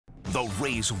The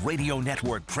Rays Radio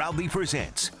Network proudly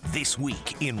presents This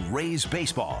Week in Rays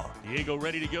Baseball. Diego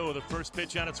ready to go with the first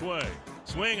pitch on its way.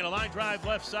 Swing and a line drive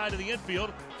left side of the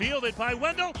infield. Fielded by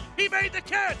Wendell. He made the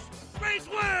catch. Rays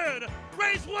win!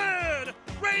 Rays win!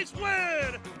 Rays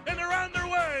win! And they're on their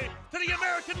way to the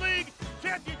American League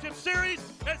Championship Series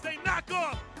as they knock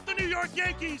off the New York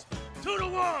Yankees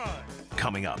 2-1.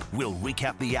 Coming up, we'll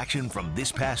recap the action from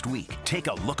this past week, take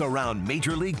a look around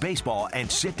Major League Baseball,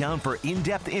 and sit down for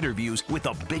in-depth interviews with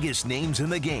the biggest names in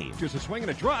the game. Here's a swing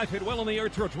and a drive, hit well in the air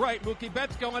towards right. Mookie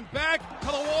Betts going back to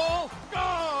the wall,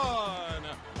 gone!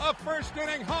 A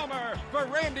first-inning homer for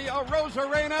Randy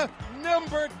Arozarena,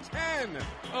 number 10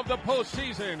 of the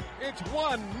postseason. It's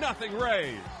 1-0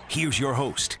 Rays. Here's your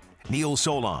host, Neil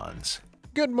Solondz.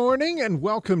 Good morning and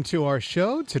welcome to our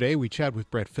show. Today we chat with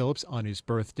Brett Phillips on his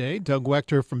birthday. Doug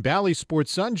Wechter from Bally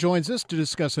Sports Sun joins us to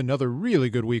discuss another really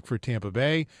good week for Tampa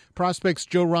Bay. Prospects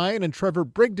Joe Ryan and Trevor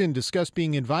Brigden discuss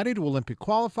being invited to Olympic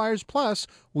qualifiers. Plus,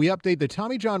 we update the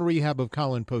Tommy John rehab of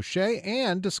Colin Poche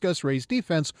and discuss Rays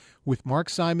defense with Mark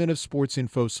Simon of Sports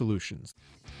Info Solutions.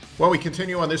 Well, we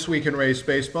continue on This Week in Rays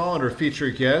Baseball, and our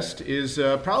featured guest is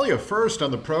probably a first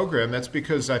on the program. That's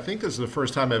because I think this is the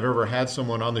first time I've ever had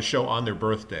someone on the show on their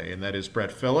birthday, and that is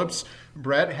Brett Phillips.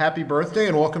 Brett, happy birthday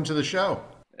and welcome to the show.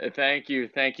 Thank you.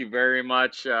 Thank you very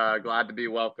much. Glad to be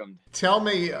welcomed. Tell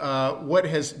me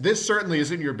this certainly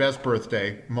isn't your best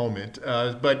birthday moment,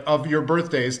 but of your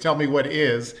birthdays, tell me what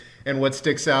is and what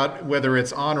sticks out, whether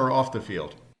it's on or off the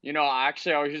field. You know,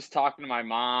 actually, I was just talking to my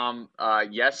mom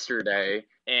yesterday,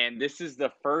 and this is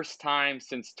the first time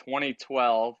since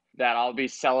 2012 that I'll be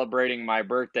celebrating my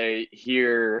birthday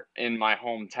here in my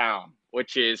hometown,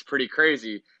 which is pretty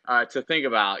crazy to think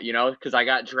about, you know, because I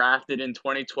got drafted in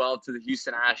 2012 to the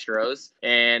Houston Astros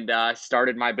and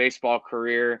started my baseball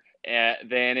career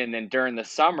then. And then during the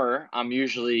summer, I'm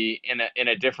usually in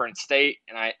a different state,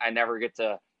 and I never get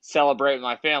to celebrate with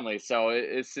my family. So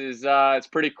it's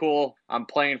pretty cool. I'm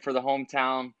playing for the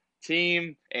hometown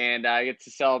team, and I get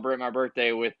to celebrate my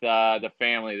birthday with the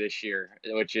family this year,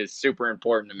 which is super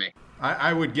important to me.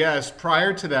 I would guess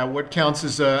prior to that, what counts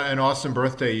as an awesome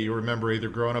birthday you remember, either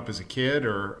growing up as a kid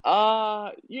or?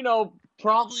 You know,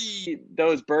 probably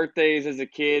those birthdays as a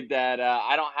kid that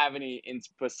I don't have any in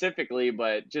specifically,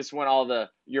 but just when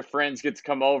your friends get to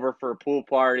come over for a pool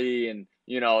party and,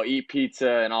 you know, eat pizza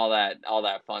and all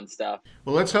that fun stuff.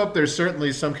 Well, let's hope there's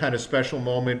certainly some kind of special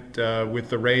moment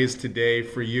with the Rays today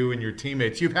for you and your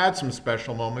teammates. You've had some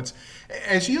special moments.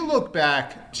 As you look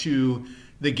back to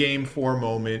the Game 4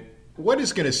 moment, what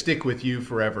is going to stick with you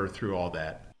forever through all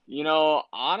that? You know,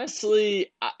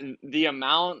 honestly, the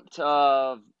amount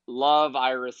of love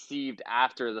I received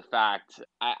after the fact,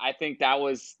 I think that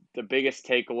was the biggest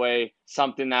takeaway.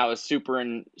 Something that was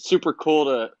super cool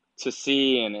to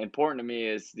see and important to me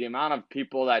is the amount of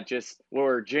people that just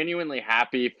were genuinely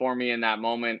happy for me in that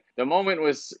moment. The moment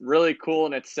was really cool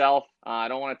in itself. I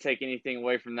don't want to take anything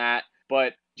away from that,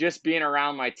 but just being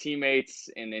around my teammates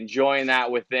and enjoying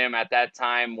that with them at that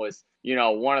time was, you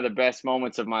know, one of the best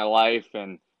moments of my life.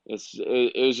 And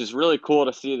it was just really cool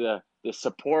to see the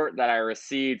support that I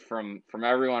received from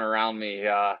everyone around me.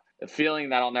 A feeling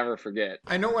that I'll never forget.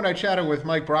 I know when I chatted with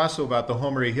Mike Brasso about the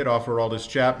homer he hit off Aroldis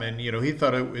Chapman, you know, he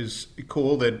thought it was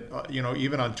cool that, you know,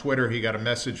 even on Twitter, he got a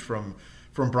message from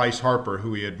Bryce Harper,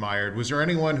 who he admired. Was there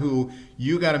anyone who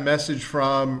you got a message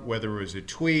from, whether it was a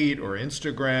tweet or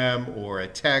Instagram or a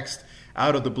text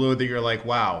out of the blue that you're like,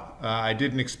 wow, I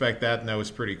didn't expect that, and that was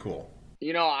pretty cool?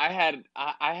 You know, I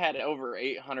had over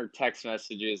 800 text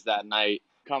messages that night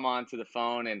come onto the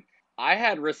phone, and I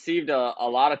had received a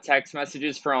lot of text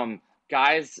messages from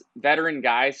veteran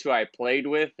guys who I played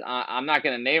with. I'm not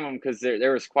going to name them because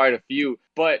there was quite a few,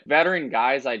 but veteran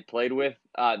guys I'd played with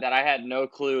that I had no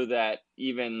clue that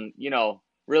even, you know,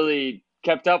 really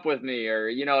kept up with me, or,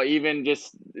 you know, even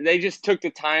they just took the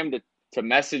time to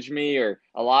message me, or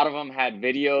a lot of them had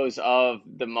videos of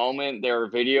the moment. They were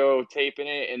videotaping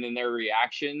it and then their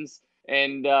reactions.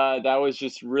 And that was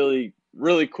just really,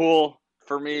 really cool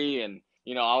for me. And,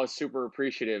 you know, I was super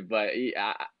appreciative, but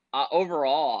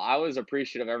overall, I was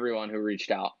appreciative of everyone who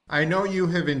reached out. I know you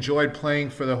have enjoyed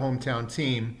playing for the hometown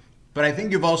team, but I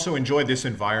think you've also enjoyed this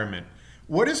environment.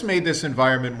 What has made this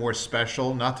environment more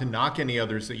special, not to knock any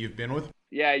others that you've been with?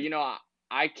 Yeah, you know,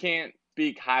 I can't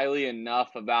speak highly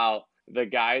enough about the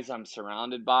guys I'm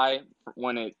surrounded by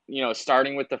when it, you know,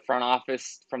 starting with the front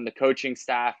office, from the coaching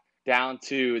staff down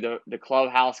to the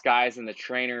clubhouse guys and the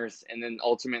trainers, and then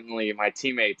ultimately my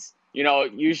teammates. You know,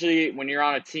 usually when you're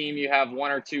on a team, you have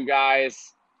one or two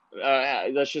guys,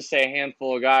 let's just say a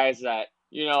handful of guys that,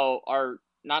 you know, are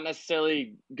not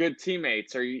necessarily good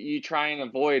teammates, or you try and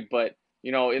avoid. But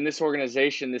in this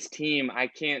organization, this team, I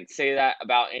can't say that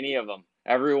about any of them.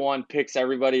 Everyone picks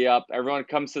everybody up. Everyone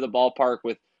comes to the ballpark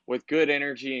with good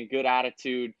energy and good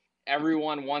attitude.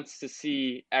 Everyone wants to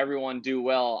see everyone do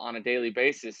well on a daily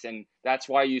basis. And that's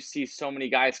why you see so many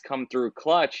guys come through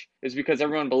clutch, is because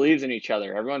everyone believes in each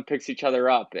other. Everyone picks each other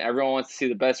up. Everyone wants to see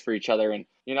the best for each other. And,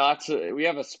 we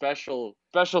have a special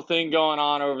thing going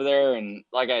on over there. And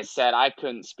like I said, I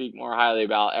couldn't speak more highly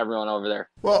about everyone over there.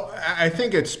 Well, I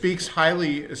think it speaks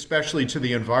highly, especially to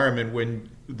the environment, when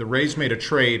the Rays made a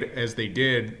trade, as they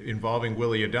did, involving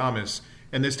Willy Adames,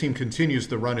 and this team continues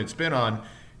the run it's been on.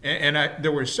 And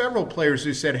there were several players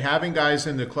who said having guys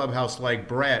in the clubhouse like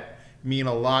Brett mean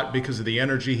a lot because of the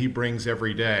energy he brings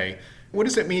every day. What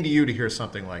does it mean to you to hear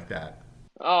something like that?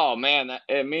 Oh, man,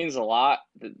 it means a lot.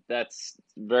 That's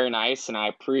very nice, and I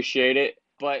appreciate it.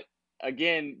 But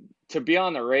again, to be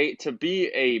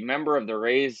a member of the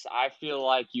Rays, I feel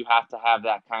like you have to have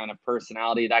that kind of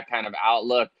personality, that kind of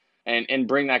outlook, and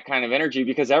bring that kind of energy,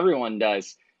 because everyone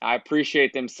does. I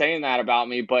appreciate them saying that about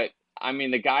me, but I mean,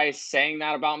 the guys saying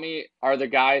that about me are the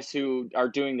guys who are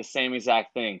doing the same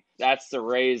exact thing. That's the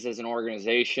Rays as an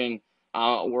organization.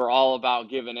 We're all about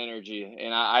giving energy.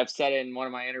 And I've said it in one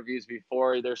of my interviews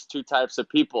before, there's two types of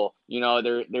people.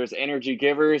 There's energy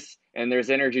givers and there's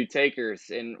energy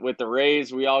takers. And with the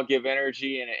Rays, we all give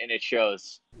energy, and it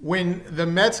shows. When the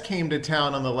Mets came to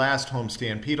town on the last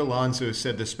homestand, Pete Alonso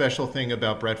said the special thing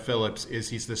about Brett Phillips is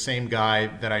he's the same guy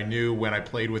that I knew when I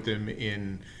played with him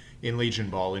in Legion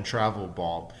Ball, in travel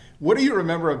ball. What do you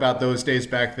remember about those days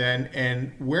back then,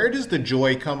 and where does the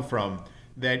joy come from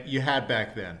that you had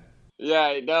back then?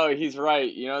 Yeah, no, he's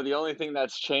right. The only thing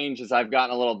that's changed is I've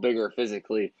gotten a little bigger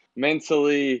physically.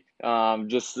 Mentally,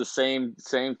 just the same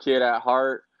kid at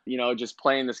heart, just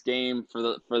playing this game for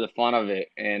the fun of it.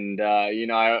 And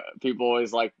people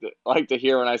always like to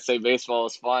hear when I say baseball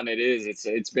is fun. It is.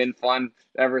 It's been fun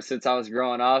ever since I was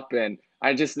growing up, and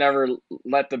I just never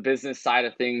let the business side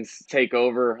of things take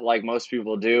over like most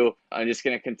people do. I'm just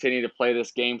going to continue to play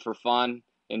this game for fun,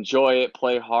 enjoy it,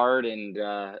 play hard, and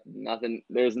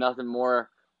there's nothing more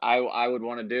I would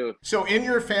want to do. So in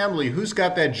your family, who's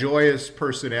got that joyous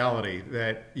personality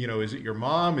that, is it your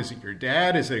mom? Is it your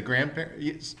dad? Is it a grandparent?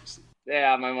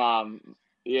 Yeah, my mom.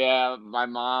 Yeah, my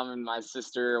mom and my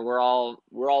sister, we're all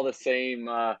the same,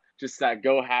 just that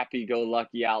go happy, go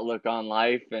lucky outlook on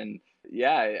life. And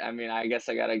yeah, I mean, I guess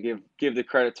I got to give the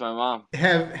credit to my mom.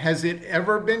 Has it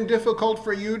ever been difficult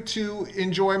for you to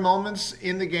enjoy moments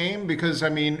in the game? Because, I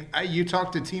mean, you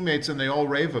talk to teammates and they all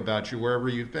rave about you wherever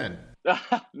you've been.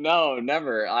 No,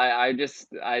 never. I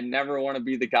never want to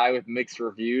be the guy with mixed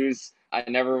reviews. I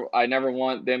never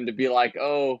want them to be like,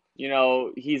 oh,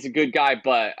 he's a good guy,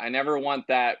 but I never want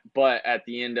that but at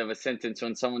the end of a sentence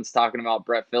when someone's talking about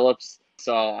Brett Phillips.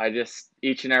 So I just,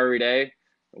 each and every day,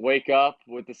 wake up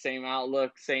with the same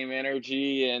outlook, same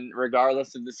energy, and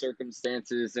regardless of the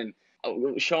circumstances, and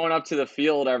showing up to the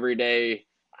field every day,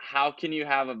 how can you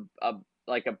have a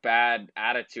bad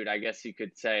attitude, I guess you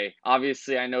could say?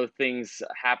 Obviously, I know things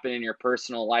happen in your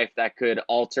personal life that could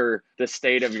alter the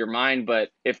state of your mind, but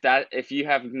if you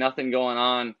have nothing going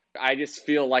on, I just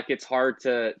feel like it's hard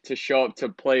to show up to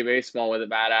play baseball with a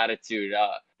bad attitude,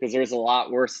 because there's a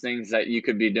lot worse things that you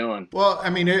could be doing. Well,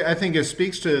 I mean, I think it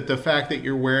speaks to the fact that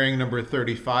you're wearing number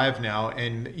 35 now,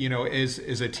 and,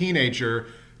 as a teenager,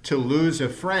 to lose a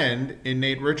friend in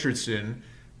Nate Richardson,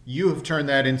 you have turned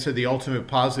that into the ultimate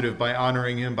positive by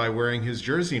honoring him by wearing his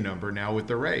jersey number now with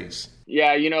the Rays.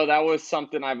 Yeah, that was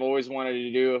something I've always wanted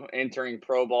to do, entering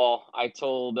pro ball. I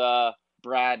told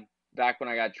Brad back when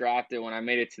I got drafted, when I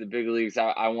made it to the big leagues,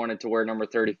 I wanted to wear number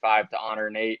 35 to honor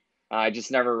Nate. I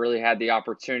just never really had the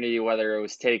opportunity, whether it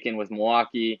was taken with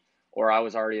Milwaukee or I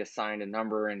was already assigned a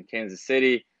number in Kansas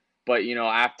City. But,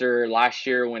 after last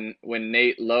year when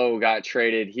Nate Lowe got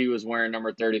traded, he was wearing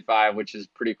number 35, which is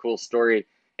a pretty cool story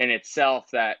in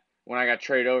itself, that when I got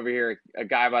traded over here, a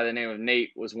guy by the name of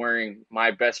Nate was wearing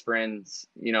my best friend's,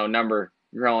 number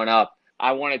growing up.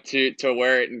 I wanted to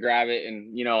wear it and grab it.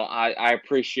 And, I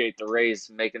appreciate the Rays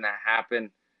making that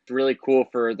happen. It's really cool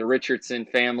for the Richardson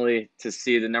family to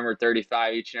see the number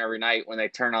 35 each and every night when they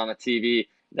turn on the TV,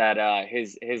 that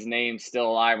his name's still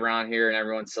alive around here and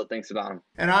everyone still thinks about him.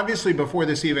 And obviously before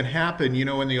this even happened, in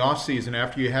the offseason,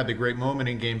 after you had the great moment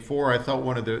in Game 4, I thought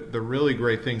one of the really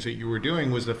great things that you were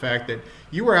doing was the fact that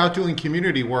you were out doing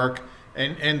community work,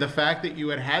 and the fact that you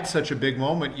had such a big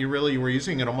moment, you really were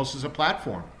using it almost as a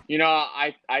platform.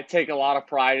 I take a lot of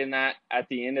pride in that. At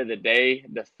the end of the day,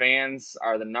 the fans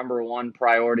are the number one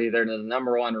priority. They're the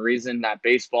number one reason that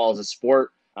baseball is a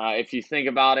sport. If you think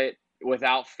about it,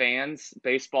 without fans,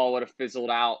 baseball would have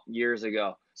fizzled out years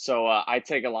ago. So I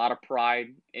take a lot of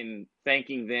pride in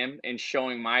thanking them and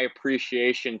showing my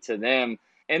appreciation to them.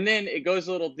 And then it goes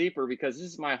a little deeper because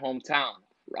this is my hometown.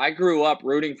 I grew up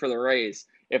rooting for the Rays.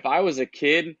 If I was a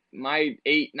kid, my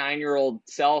 8-9-year-old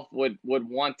self would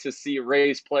want to see a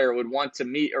Rays player, would want to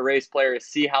meet a Rays player,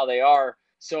 see how they are.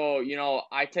 So,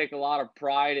 I take a lot of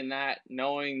pride in that,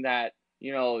 knowing that,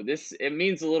 it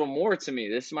means a little more to me.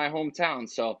 This is my hometown.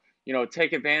 So,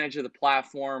 take advantage of the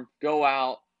platform, go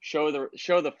out, show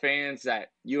the fans that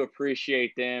you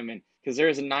appreciate them. And because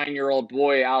there's a 9-year-old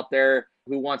boy out there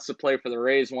who wants to play for the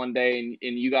Rays one day,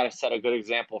 and you got to set a good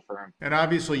example for him. And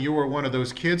obviously you were one of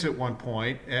those kids at one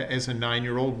point as a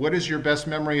 9-year-old. What is your best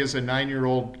memory as a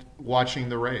 9-year-old watching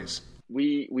the Rays?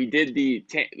 We did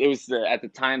it was at the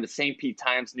time the St. Pete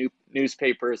Times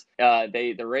newspapers.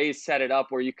 The Rays set it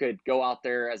up where you could go out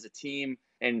there as a team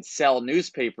and sell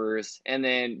newspapers, and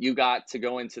then you got to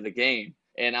go into the game.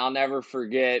 And I'll never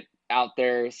forget out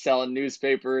there selling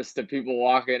newspapers to people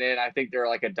walking in. I think they're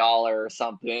like $1 or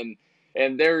something.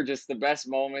 And they were just the best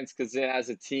moments because then as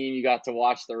a team, you got to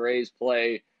watch the Rays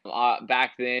play.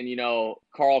 Back then,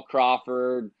 Carl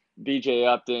Crawford, BJ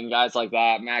Upton, guys like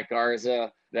that, Matt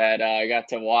Garza, that I got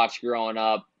to watch growing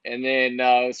up. And then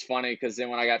it was funny because then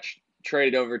when I got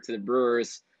traded over to the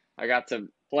Brewers, I got to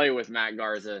play with Matt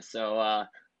Garza. So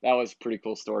that was a pretty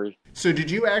cool story. So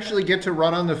did you actually get to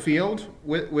run on the field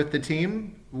with the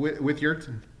team, with your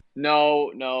team?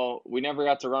 No, we never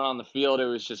got to run on the field. It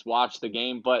was just watch the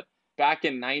game. But back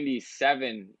in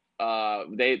 '97,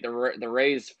 the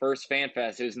Rays' first fan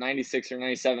fest, it was '96 or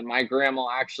 '97. My grandma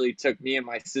actually took me and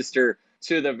my sister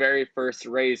to the very first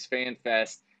Rays fan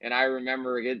fest, and I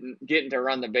remember getting to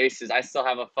run the bases. I still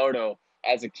have a photo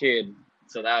as a kid,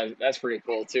 so that's pretty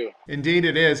cool too. Indeed,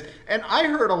 it is. And I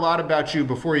heard a lot about you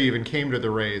before you even came to the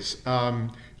Rays.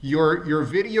 Your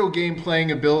video game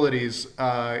playing abilities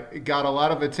got a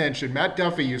lot of attention. Matt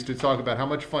Duffy used to talk about how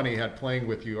much fun he had playing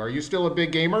with you. Are you still a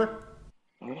big gamer?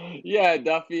 Yeah,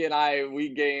 Duffy and we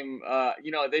game.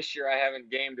 This year I haven't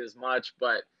gamed as much,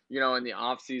 but in the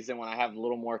off season when I have a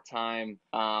little more time,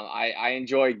 I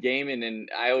enjoy gaming, and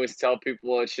I always tell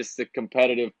people it's just the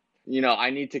competitive. I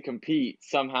need to compete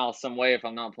somehow, some way if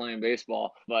I'm not playing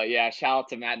baseball. But yeah, shout out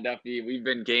to Matt Duffy. We've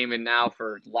been gaming now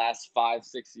for the last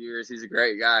 5-6 years. He's a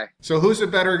great guy. So who's a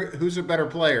better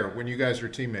player when you guys are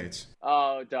teammates?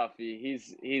 Oh, Duffy.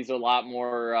 He's a lot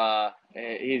more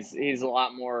he's a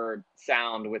lot more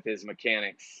sound with his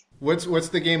mechanics. What's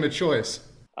the game of choice?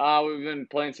 We've been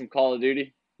playing some Call of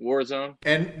Duty, Warzone.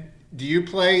 And do you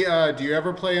play? Do you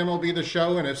ever play MLB The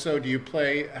Show? And if so,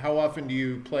 how often do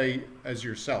you play as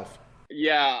yourself?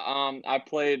 Yeah, I've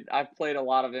played a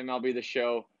lot of MLB The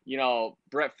Show.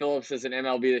 Brett Phillips is an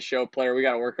MLB The Show player. We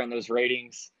got to work on those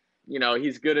ratings.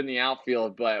 He's good in the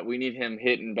outfield, but we need him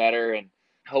hitting better. And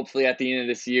hopefully at the end of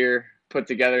this year, put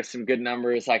together some good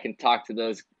numbers. I can talk to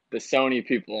the Sony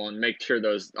people and make sure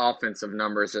those offensive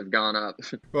numbers have gone up.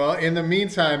 Well, in the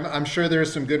meantime, I'm sure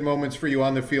there's some good moments for you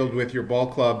on the field with your ball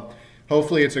club.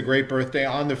 Hopefully it's a great birthday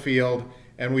on the field,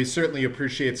 and we certainly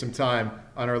appreciate some time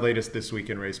on our latest This Week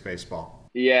in Rays Baseball.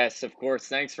 Yes, of course.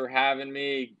 Thanks for having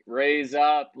me. Rays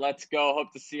up. Let's go.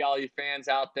 Hope to see all you fans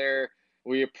out there.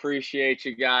 We appreciate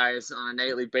you guys on a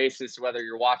nightly basis, whether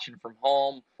you're watching from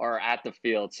home or at the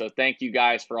field. So thank you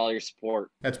guys for all your support.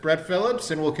 That's Brett Phillips,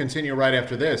 and we'll continue right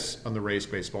after this on the Rays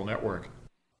Baseball Network.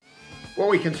 Well,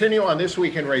 we continue on This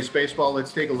Week in Rays Baseball.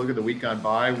 Let's take a look at the week gone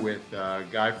by with a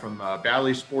guy from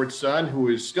Bally Sports Sun, who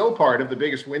is still part of the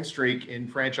biggest win streak in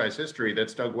franchise history.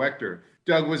 That's Doug Wechter.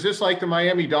 Doug, was this like the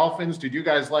Miami Dolphins? Did you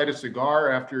guys light a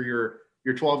cigar after your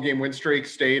 12-game win streak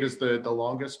stayed as the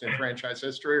longest in franchise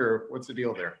history, or what's the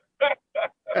deal there?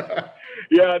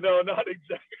 Yeah, no, not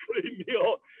exactly,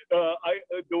 Neil.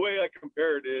 The way I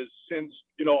compare it is since,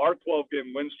 our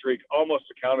 12-game win streak almost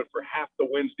accounted for half the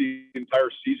wins the entire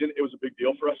season, it was a big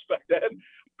deal for us back then.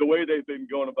 The way they've been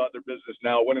going about their business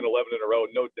now, winning 11 in a row,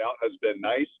 no doubt has been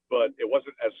nice, but it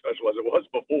wasn't as special as it was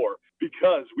before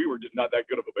because we were just not that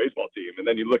good of a baseball team. And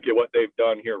then you look at what they've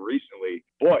done here recently.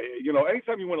 Boy,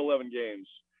 anytime you win 11 games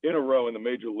in a row in the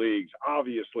major leagues,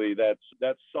 obviously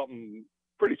that's something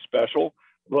pretty special.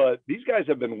 But these guys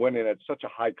have been winning at such a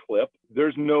high clip.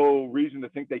 There's no reason to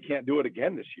think they can't do it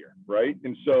again this year, right?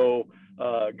 And so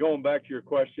going back to your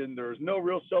question, there's no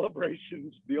real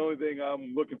celebrations. The only thing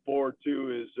I'm looking forward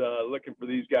to is looking for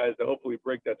these guys to hopefully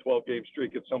break that 12-game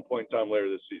streak at some point in time later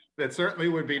this season. That certainly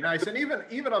would be nice. And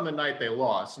even on the night they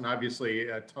lost, and obviously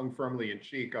tongue firmly in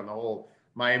cheek on the whole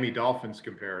Miami Dolphins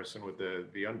comparison with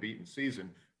the unbeaten season.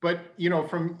 But,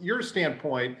 from your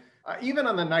standpoint, even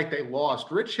on the night they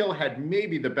lost, Rich Hill had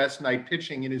maybe the best night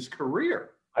pitching in his career.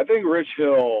 I think Rich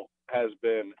Hill has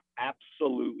been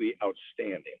absolutely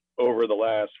outstanding over the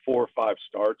last 4 or 5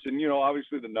 starts. And,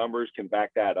 obviously the numbers can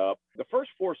back that up. The first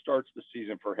 4 starts this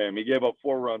season for him, he gave up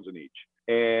 4 runs in each.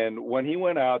 And when he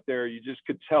went out there, you just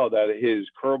could tell that his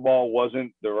curveball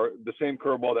wasn't the same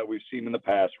curveball that we've seen in the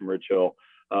past from Rich Hill.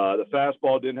 The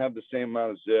fastball didn't have the same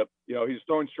amount of zip. He's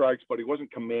throwing strikes, but he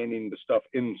wasn't commanding the stuff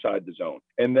inside the zone.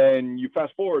 And then you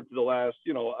fast forward to the last,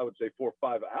 I would say 4 or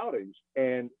 5 outings,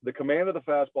 and the command of the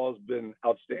fastball has been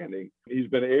outstanding. He's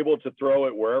been able to throw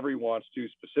it wherever he wants to,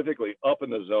 specifically up in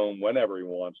the zone whenever he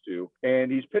wants to. And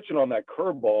he's pitching on that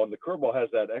curveball, and the curveball has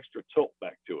that extra tilt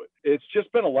back to it. It's just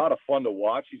been a lot of fun to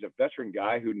watch. He's a veteran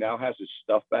guy who now has his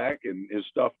stuff back, and his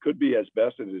stuff could be as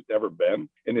best as it's ever been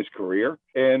in his career.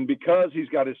 And because he's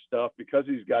got his stuff, because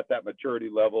he's got that maturity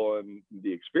level and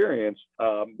the experience,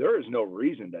 there is no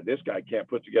reason that this guy can't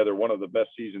put together one of the best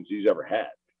seasons he's ever had.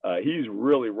 He's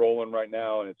really rolling right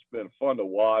now, and it's been fun to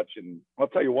watch. And I'll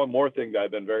tell you one more thing that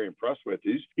I've been very impressed with.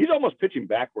 He's almost pitching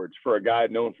backwards for a guy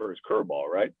known for his curveball,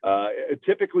 right?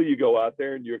 Typically, you go out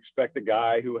there and you expect a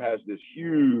guy who has this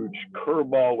huge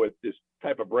curveball with this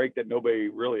type of break that nobody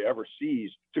really ever sees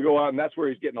to go out, and that's where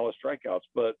he's getting all his strikeouts.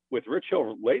 But with Rich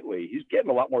Hill lately, he's getting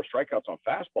a lot more strikeouts on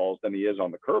fastballs than he is on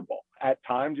the curveball. At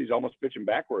times, he's almost pitching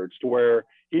backwards to where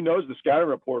he knows the scouting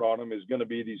report on him is going to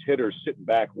be these hitters sitting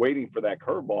back waiting for that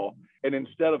curveball, and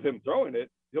instead of him throwing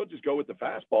it, he'll just go with the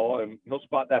fastball, and he'll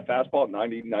spot that fastball at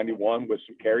 90, 91 with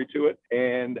some carry to it.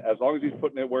 And as long as he's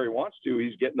putting it where he wants to,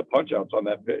 he's getting the punch outs on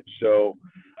that pitch. So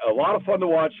a lot of fun to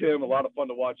watch him,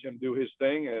 do his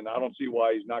thing. And I don't see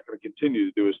why he's not going to continue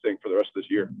to do his thing for the rest of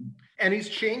this year. And he's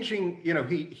changing,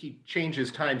 he changes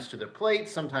times to the plate.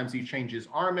 Sometimes he changes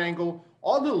arm angle,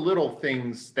 all the little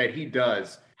things that he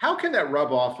does. How can that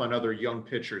rub off on other young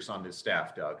pitchers on this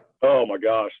staff, Doug? Oh, my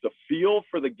gosh. The feel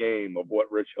for the game of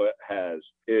what Rich has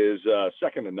is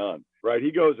second to none, right?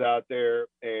 He goes out there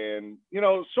and,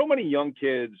 so many young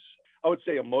kids, I would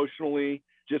say emotionally,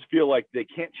 just feel like they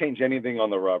can't change anything on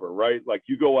the rubber, right? Like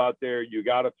you go out there, you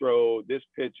got to throw this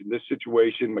pitch in this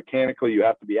situation. Mechanically, you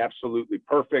have to be absolutely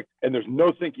perfect, and there's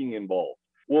no thinking involved.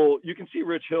 Well, you can see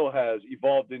Rich Hill has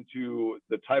evolved into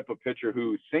the type of pitcher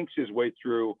who thinks his way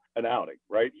through an outing,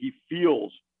 right? He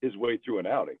feels his way through an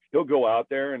outing. He'll go out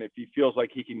there, and if he feels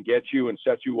like he can get you and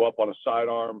set you up on a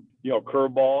sidearm,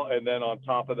 curveball, and then on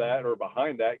top of that or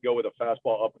behind that, go with a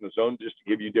fastball up in the zone just to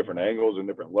give you different angles and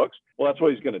different looks, well, that's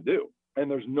what he's going to do. And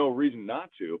there's no reason not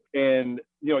to. And,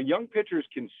 young pitchers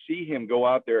can see him go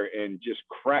out there and just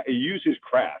use his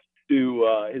craft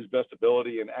to his best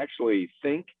ability and actually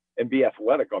think and be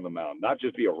athletic on the mound, not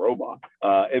just be a robot.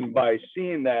 And by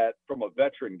seeing that from a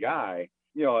veteran guy,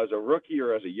 as a rookie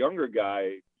or as a younger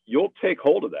guy, you'll take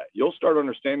hold of that. You'll start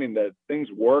understanding that things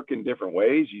work in different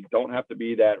ways. You don't have to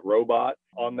be that robot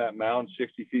on that mound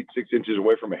 60 feet, 6 inches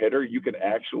away from a hitter. You can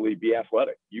actually be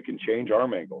athletic. You can change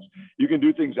arm angles. You can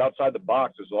do things outside the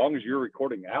box. As long as you're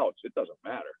recording outs, it doesn't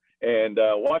matter. And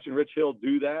watching Rich Hill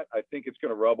do that, I think it's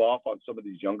going to rub off on some of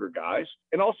these younger guys.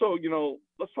 And also,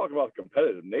 let's talk about the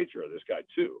competitive nature of this guy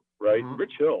too, right? Mm-hmm.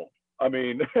 Rich Hill, I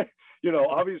mean,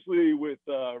 obviously with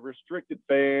restricted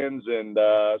fans and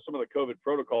some of the COVID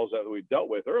protocols that we dealt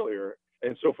with earlier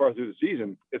and so far through the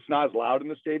season, it's not as loud in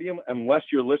the stadium unless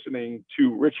you're listening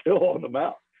to Rich Hill on the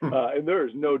mound. And there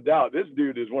is no doubt this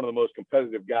dude is one of the most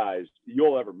competitive guys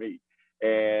you'll ever meet.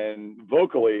 And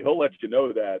vocally, he'll let you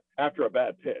know that after a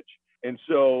bad pitch. And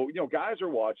so, guys are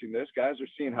watching this. Guys are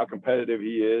seeing how competitive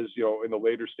he is, in the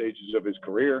later stages of his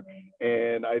career.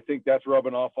 And I think that's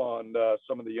rubbing off on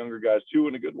some of the younger guys, too,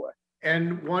 in a good way.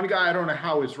 And one guy, I don't know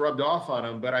how it's rubbed off on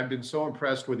him, but I've been so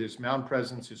impressed with his mound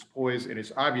presence, his poise,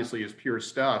 and obviously his pure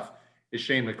stuff, is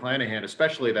Shane McClanahan,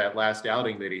 especially that last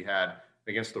outing that he had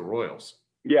against the Royals.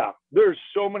 Yeah, there's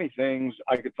so many things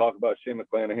I could talk about Shane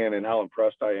McClanahan and how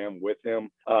impressed I am with him.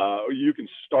 You can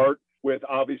start with,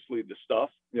 obviously, the stuff.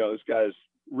 This guy's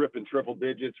ripping triple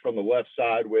digits from the left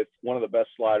side with one of the best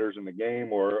sliders in the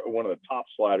game or one of the top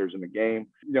sliders in the game.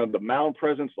 The mound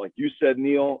presence, like you said,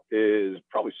 Neil, is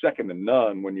probably second to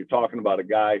none when you're talking about a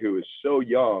guy who is so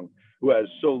young, who has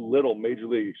so little major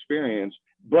league experience,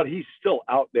 but he's still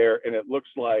out there and it looks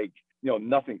like,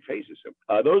 nothing faces him.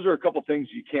 Those are a couple things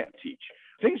you can't teach.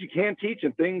 Things you can teach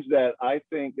and things that I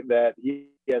think that he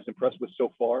has impressed with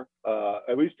so far,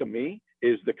 at least to me,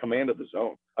 is the command of the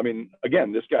zone. I mean,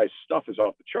 again, this guy's stuff is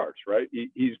off the charts, right?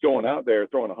 He's going out there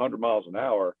throwing 100 miles an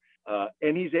hour,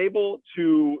 and he's able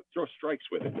to throw strikes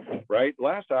with it, right?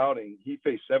 Last outing, he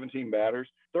faced 17 batters.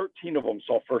 13 of them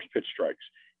saw first pitch strikes.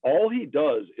 All he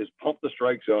does is pump the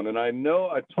strike zone. And I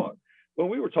know when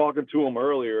we were talking to him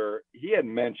earlier, he had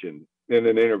mentioned, in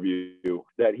an interview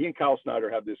that he and Kyle Snyder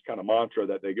have this kind of mantra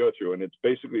that they go through. And it's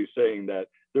basically saying that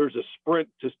there's a sprint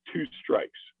to 2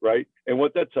 strikes, right? And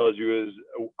what that tells you is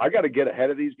I got to get ahead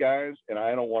of these guys and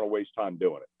I don't want to waste time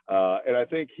doing it. And I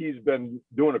think he's been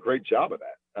doing a great job of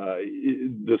that.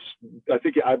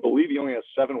 I believe he only has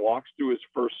 7 walks through his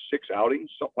first 6 outings,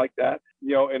 something like that.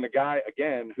 And the guy,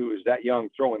 again, who is that young,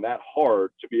 throwing that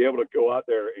hard, to be able to go out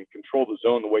there and control the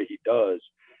zone the way he does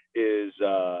is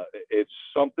it's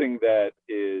something that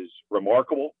is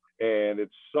remarkable. And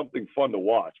it's something fun to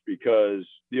watch, because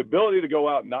the ability to go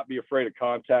out and not be afraid of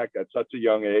contact at such a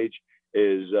young age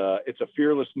is it's a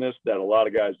fearlessness that a lot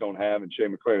of guys don't have, and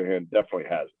Shane McClanahan definitely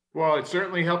has it. Well, it's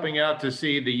certainly helping out to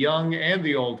see the young and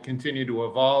the old continue to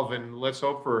evolve, and let's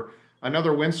hope for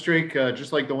another win streak,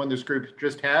 just like the one this group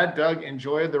just had. Doug,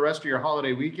 enjoy the rest of your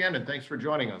holiday weekend, and thanks for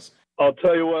joining us. I'll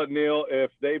tell you what, Neil,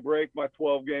 if they break my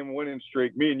 12-game winning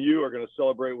streak, me and you are going to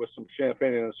celebrate with some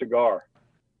champagne and a cigar.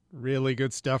 Really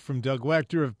good stuff from Doug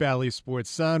Wechter of Bally Sports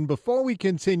Sun. Before we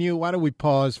continue, why don't we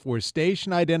pause for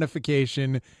station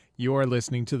identification? You are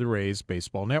listening to the Rays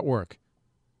Baseball Network.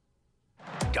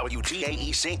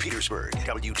 WTAE St. Petersburg,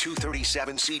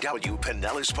 W237CW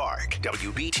Pinellas Park,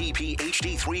 WBTP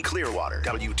HD3 Clearwater,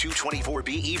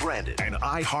 W224BE Brandon, an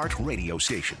iHeart radio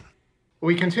station.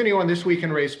 We continue on This Week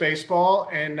in Rays Baseball,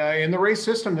 and in the Rays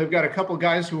system, they've got a couple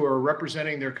guys who are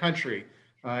representing their country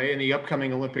in the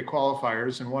upcoming Olympic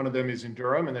qualifiers, and one of them is in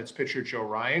Durham, and that's pitcher Joe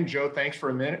Ryan. Joe, thanks for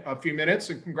a few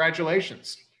minutes, and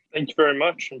congratulations. Thank you very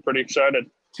much. I'm pretty excited.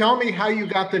 Tell me how you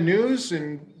got the news,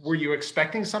 and were you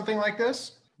expecting something like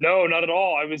this? No, not at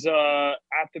all. I was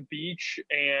at the beach,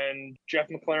 and Jeff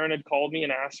McLaren had called me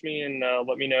and asked me and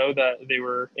let me know that they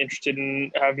were interested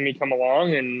in having me come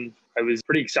along, and I was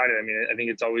pretty excited. I mean, I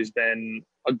think it's always been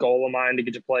a goal of mine to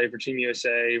get to play for Team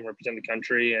USA, represent the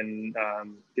country, and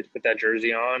get to put that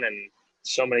jersey on. And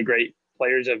so many great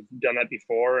players have done that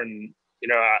before, and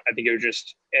I think it was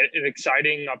just an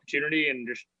exciting opportunity, and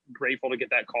just grateful to get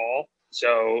that call.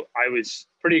 So I was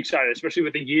pretty excited, especially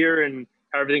with the year and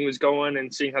how everything was going,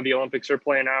 and seeing how the Olympics are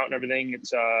playing out and everything.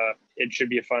 It should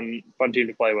be a fun team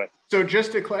to play with. So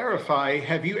just to clarify,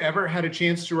 have you ever had a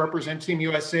chance to represent Team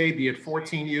USA, be it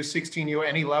 14U, 16U,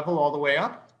 any level all the way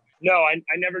up? No, I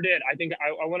never did. I think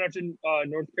I went out to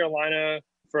North Carolina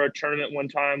for a tournament one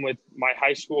time with my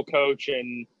high school coach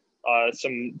and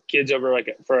some kids over,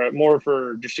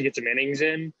 for just to get some innings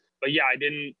in. But yeah,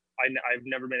 I've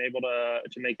never been able to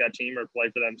make that team or play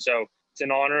for them. So it's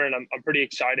an honor, and I'm pretty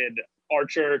excited.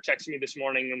 Archer texted me this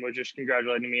morning and was just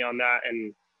congratulating me on that.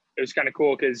 And it was kind of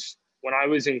cool because when I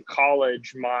was in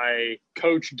college, my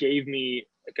coach gave me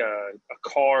a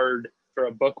card for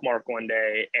a bookmark one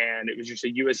day, and it was just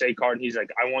a USA card. And he's like,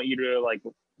 I want you to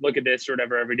look at this or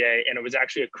whatever every day. And it was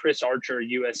actually a Chris Archer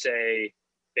USA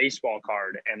baseball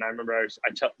card. And I remember I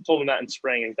told him that in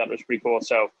spring, and he thought it was pretty cool.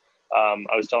 So I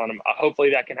was telling him,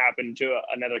 hopefully that can happen to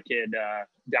another kid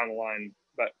down the line,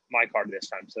 but my card this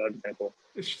time. So that'd be kind of cool.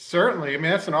 Certainly. I mean,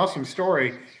 that's an awesome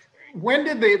story. When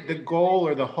did the goal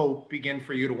or the hope begin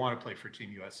for you to want to play for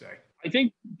Team USA? I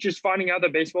think just finding out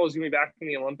that baseball was going to be back in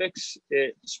the Olympics,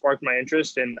 it sparked my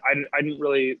interest, and I don't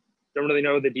really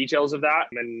know the details of that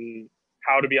and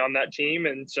how to be on that team.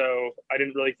 And so I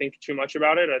didn't really think too much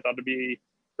about it. I thought it'd be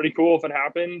pretty cool if it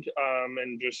happened.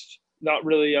 And just not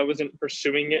really, I wasn't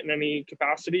pursuing it in any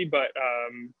capacity, but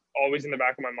always in the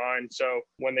back of my mind. So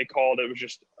when they called, it was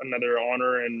just another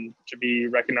honor, and to be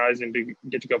recognized and to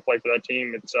get to go play for that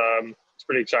team, it's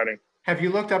pretty exciting. Have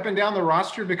you looked up and down the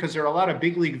roster? Because there are a lot of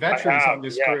big league veterans on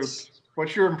this group.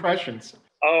 What's your impressions?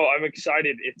 Oh, I'm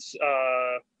excited. It's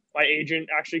my agent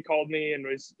actually called me and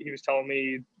he was telling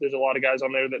me there's a lot of guys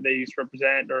on there that they used to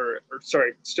represent or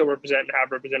still represent and have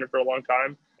represented for a long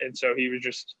time. And so he was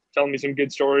just telling me some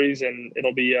good stories, and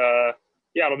it'll be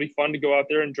fun to go out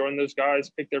there and join those guys,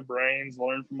 pick their brains,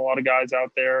 learn from a lot of guys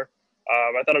out there.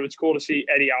 I thought it was cool to see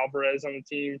Eddie Alvarez on the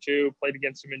team too, played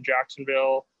against him in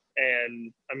Jacksonville.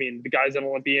 And I mean, the guy's an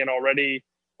Olympian already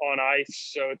on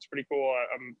ice, so it's pretty cool.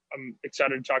 I'm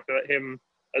excited to talk to him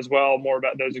as well, more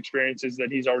about those experiences that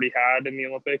he's already had in the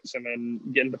Olympics, and then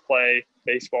getting to play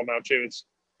baseball now too. It's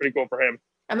pretty cool for him.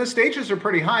 And the stages are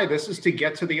pretty high. This is to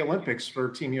get to the Olympics for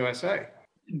Team USA.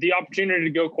 The opportunity to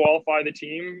go qualify the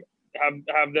team,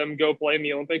 have them go play in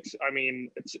the Olympics. I mean,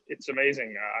 it's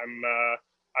amazing.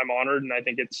 I'm honored, and I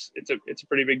think it's a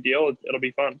pretty big deal. It'll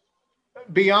be fun.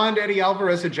 Beyond Eddie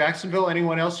Alvarez at Jacksonville,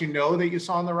 anyone else that you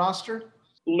saw on the roster?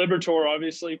 Liberatore,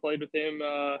 obviously, played with him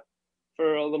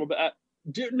for a little bit.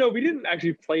 No, we didn't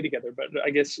actually play together, but I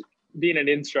guess being an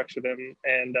instructor with him,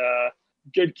 and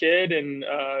good kid, and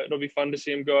it'll be fun to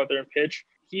see him go out there and pitch.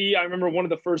 I remember one of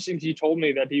the first things he told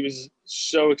me that he was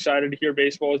so excited to hear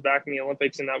baseball was back in the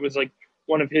Olympics. And that was like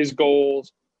one of his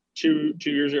goals 2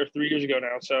 years or 3 years ago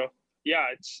now. So yeah,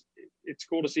 it's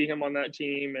cool to see him on that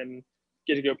team and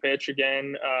get to go pitch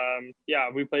again.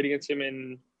 We played against him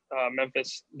in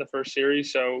Memphis the first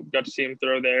series, so got to see him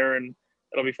throw there, and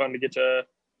it'll be fun to get to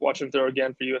watch him throw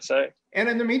again for USA. And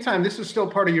in the meantime, this is still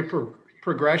part of your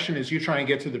progression as you try and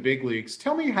get to the big leagues.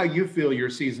 Tell me how you feel your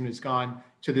season has gone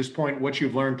to this point, what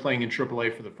you've learned playing in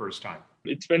AAA for the first time.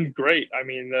 It's been great. I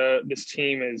mean, this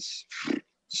team is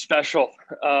special.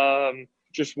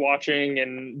 Just watching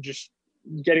and just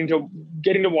getting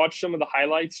to watch some of the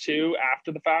highlights too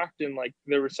after the fact. And like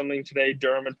there was something today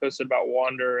Durham had posted about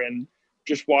Wander, and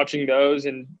just watching those.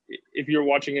 And if you're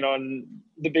watching it on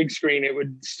the big screen, it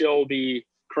would still be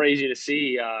crazy to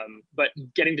see. But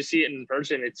getting to see it in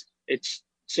person, it's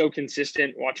so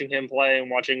consistent watching him play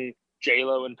and watching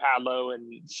J-Lo and Padlo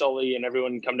and Sully and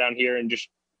everyone come down here and just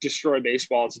destroy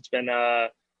baseballs. It's been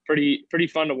pretty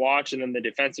fun to watch. And then the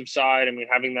defensive side, I mean,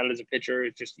 having that as a pitcher,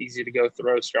 it's just easy to go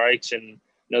throw strikes and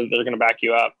know that they're going to back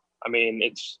you up. I mean,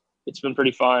 it's been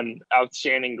pretty fun,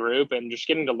 outstanding group, and just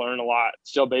getting to learn a lot.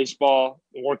 Still baseball,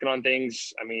 working on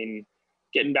things. I mean,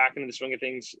 getting back into the swing of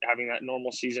things, having that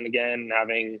normal season again,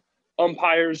 having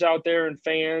umpires out there and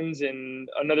fans and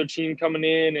another team coming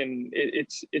in. And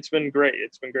it's been great.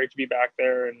 It's been great to be back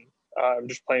there and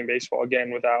just playing baseball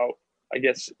again without, I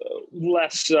guess,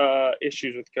 less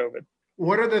issues with COVID.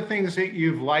 What are the things that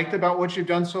you've liked about what you've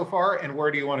done so far, and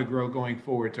where do you want to grow going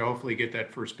forward to hopefully get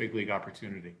that first big league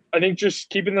opportunity? I think just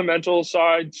keeping the mental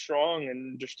side strong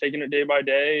and just taking it day by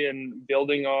day and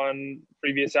building on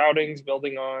previous outings,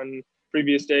 building on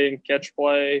previous day and catch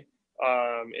play,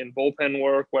 in bullpen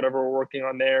work, whatever we're working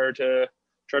on there, to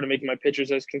try to make my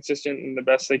pitches as consistent and the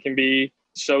best they can be,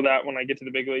 so that when I get to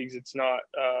the big leagues, it's not,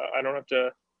 I don't have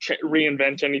to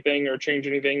reinvent anything or change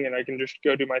anything, and I can just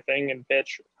go do my thing and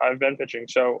pitch. I've been pitching.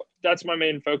 So that's my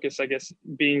main focus, I guess,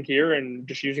 being here and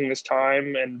just using this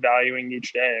time and valuing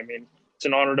each day. I mean, it's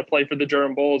an honor to play for the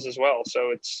Durham Bulls as well.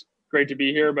 So it's great to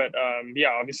be here. But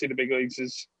obviously the big leagues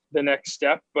is the next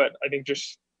step. But I think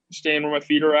just staying where my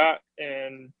feet are at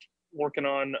and working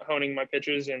on honing my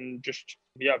pitches and just,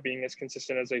 being as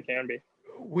consistent as they can be.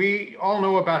 We all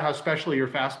know about how special your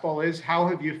fastball is. How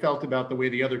have you felt about the way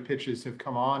the other pitches have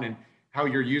come on and how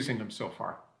you're using them so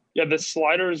far? Yeah, the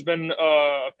slider has been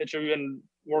a pitch I've been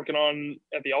working on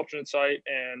at the alternate site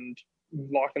and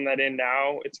locking that in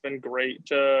now. It's been great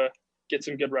to get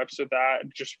some good reps with that.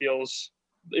 It just feels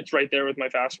it's right there with my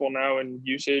fastball now and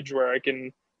usage, where I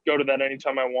can go to that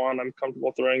anytime I want. I'm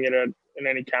comfortable throwing it in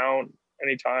any count,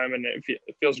 anytime, and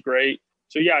it feels great.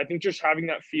 So yeah, I think just having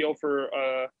that feel for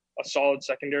a solid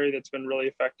secondary that's been really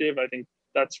effective. I think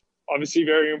that's obviously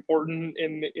very important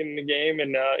in the game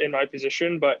and in my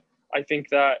position. But I think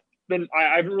that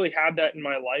I haven't really had that in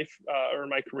my life or in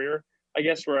my career, I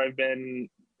guess, where I've been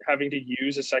having to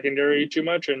use a secondary too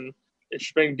much. And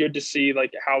it's been good to see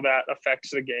like how that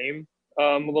affects the game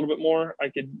a little bit more. I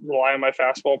could rely on my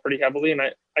fastball pretty heavily, and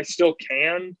I still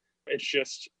can.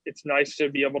 It's nice to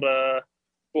be able to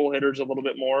fool hitters a little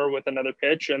bit more with another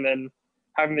pitch, and then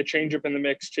having the changeup in the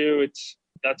mix too.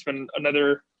 That's been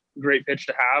another great pitch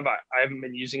to have. I haven't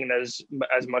been using it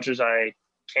as much as I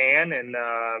can, and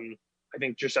I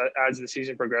think just as the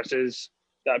season progresses,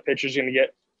 that pitch is going to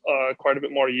get quite a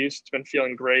bit more use. It's been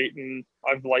feeling great, and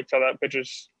I've liked how that pitch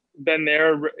has been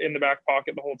there in the back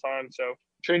pocket the whole time. So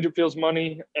changeup feels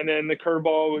money, and then the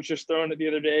curveball was just throwing it the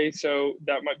other day, so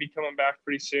that might be coming back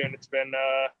pretty soon.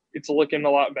 It's looking a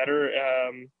lot better.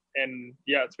 And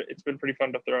yeah, it's been pretty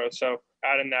fun to throw. So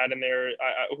adding that in there,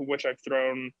 which I've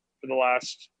thrown for the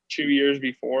last 2 years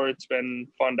before, it's been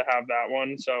fun to have that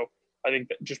one. So I think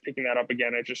that just picking that up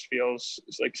again, it just feels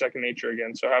like second nature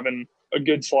again. So having a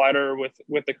good slider with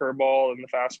the curveball and the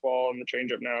fastball and the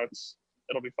changeup now,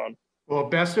 it'll be fun. Well,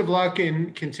 best of luck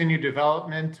in continued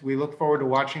development. We look forward to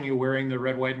watching you wearing the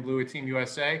red, white, and blue at Team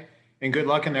USA, and good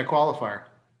luck in that qualifier.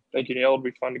 Thank you, Neil. It'll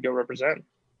be fun to go represent.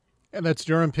 And that's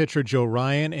Durham pitcher Joe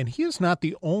Ryan, and he is not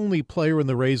the only player in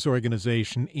the Rays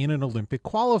organization in an Olympic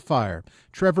qualifier.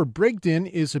 Trevor Brigden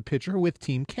is a pitcher with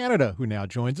Team Canada who now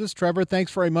joins us. Trevor,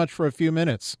 thanks very much for a few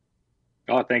minutes.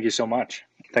 Oh, thank you so much.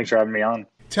 Thanks for having me on.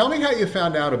 Tell me how you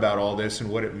found out about all this and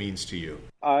what it means to you.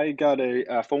 I got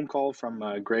a phone call from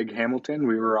Greg Hamilton.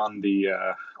 We were on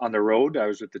the road. I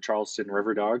was with the Charleston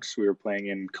River Dogs. We were playing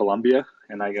in Colombia,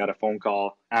 and I got a phone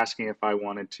call asking if I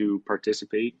wanted to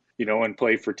participate, and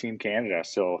play for Team Canada.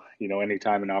 So,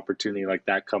 anytime an opportunity like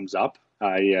that comes up,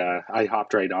 I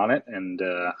hopped right on it and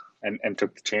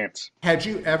took the chance. Had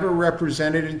you ever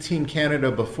represented Team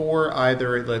Canada before,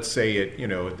 either, let's say, at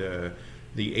the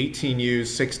the 18Us,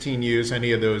 16Us,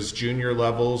 any of those junior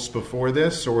levels before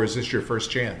this, or is this your first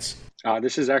chance?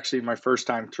 This is actually my first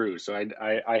time through. So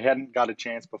I hadn't got a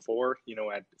chance before,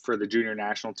 for the junior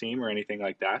national team or anything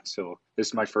like that. So this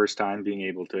is my first time being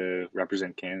able to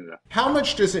represent Canada. How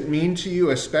much does it mean to you,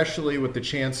 especially with the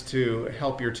chance to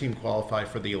help your team qualify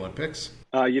for the Olympics?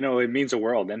 It means the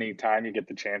world. Anytime you get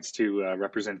the chance to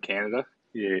represent Canada,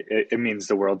 it means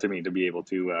the world to me to be able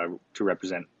to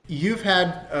represent. You've had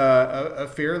a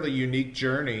fairly unique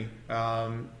journey.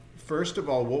 First of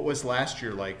all, what was last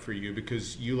year like for you?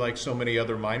 Because you, like so many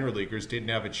other minor leaguers, didn't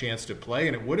have a chance to play,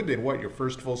 and it would have been, your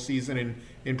first full season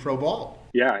in pro ball?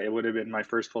 Yeah, it would have been my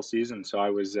first full season. So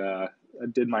I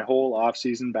did my whole off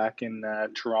season back in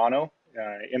Toronto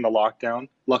in the lockdown.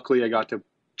 Luckily, I got to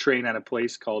train at a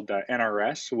place called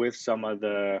NRS with some of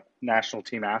the national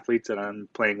team athletes that I'm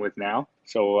playing with now.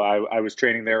 So I was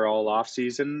training there all off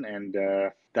season, and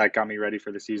that got me ready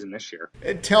for the season this year.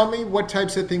 Tell me what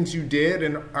types of things you did,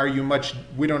 and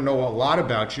we don't know a lot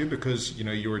about you because,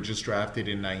 you were just drafted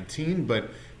in 19, but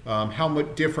how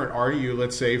much different are you,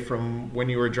 let's say, from when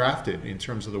you were drafted in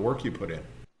terms of the work you put in?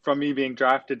 From me being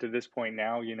drafted to this point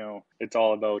now, it's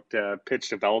all about pitch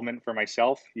development for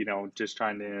myself, just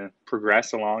trying to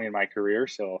progress along in my career.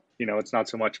 So, it's not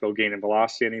so much about gaining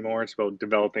velocity anymore. It's about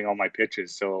developing all my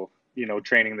pitches. So,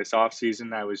 training this off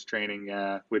season, I was training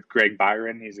with Greg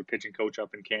Byron. He's a pitching coach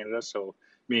up in Canada. So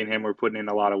me and him were putting in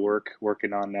a lot of work,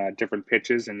 working on different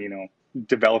pitches and,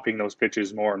 developing those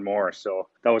pitches more and more. So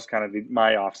that was kind of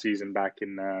my off season back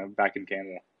in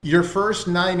Canada. Your first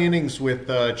 9 innings with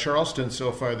Charleston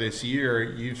so far this year,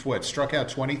 you've struck out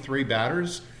 23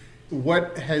 batters.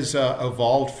 What has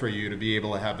evolved for you to be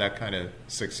able to have that kind of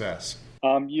success?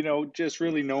 Just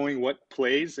really knowing what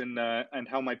plays and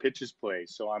how my pitches play.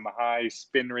 So I'm a high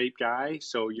spin rate guy.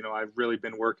 So, I've really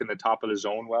been working the top of the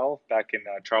zone well back in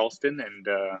Charleston. And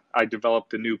I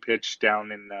developed a new pitch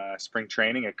down in spring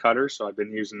training at Cutter. So I've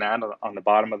been using that on the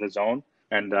bottom of the zone.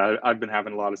 And I've been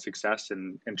having a lot of success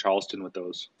in Charleston with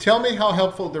those. Tell me how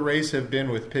helpful the Rays have been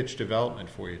with pitch development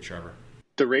for you, Trevor.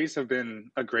 The Rays have been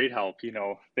a great help.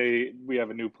 We have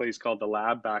a new place called the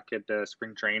Lab back at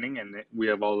spring training, and we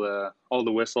have all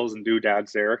the whistles and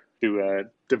doodads there to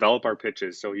develop our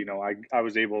pitches. So I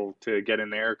was able to get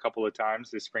in there a couple of times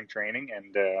this spring training,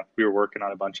 and we were working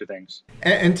on a bunch of things.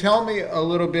 And tell me a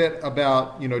little bit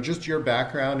about just your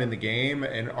background in the game.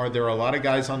 And are there a lot of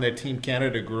guys on that Team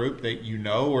Canada group that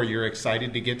or you're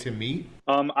excited to get to meet?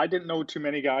 I didn't know too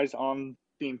many guys on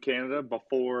Team Canada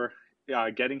before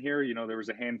getting here. There was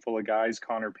a handful of guys,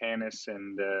 Connor Panis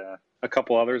and a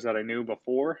couple others that I knew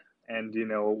before. And,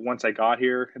 once I got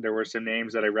here, there were some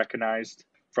names that I recognized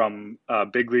from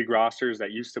big league rosters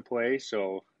that used to play.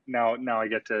 So now I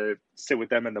get to sit with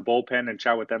them in the bullpen and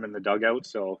chat with them in the dugout.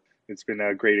 So it's been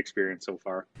a great experience so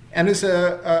far. And as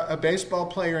a baseball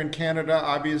player in Canada,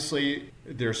 obviously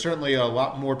there's certainly a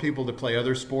lot more people that play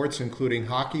other sports, including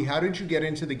hockey. How did you get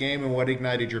into the game, and what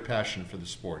ignited your passion for the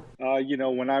sport?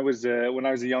 When I was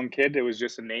a young kid, it was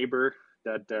just a neighbor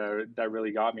that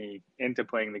really got me into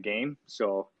playing the game.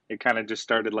 So it kind of just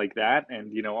started like that.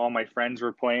 And, all my friends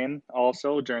were playing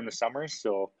also during the summers.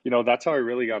 So, that's how I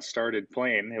really got started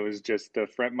playing. It was just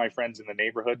my friends in the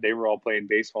neighborhood. They were all playing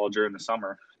baseball during the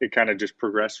summer. It kind of just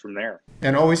progressed from there.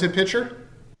 And always a pitcher?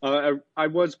 I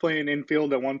was playing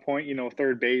infield at one point,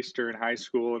 third base during high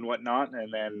school and whatnot.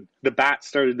 And then the bat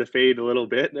started to fade a little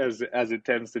bit as it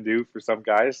tends to do for some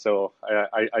guys. So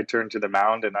I turned to the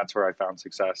mound, and that's where I found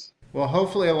success. Well,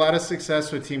 hopefully a lot of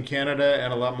success with Team Canada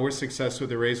and a lot more success with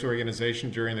the Rays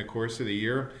organization during the course of the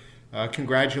year.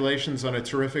 Congratulations on a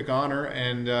terrific honor,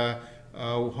 and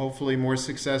hopefully more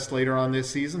success later on this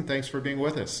season. Thanks for being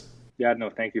with us. Yeah, no,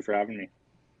 thank you for having me.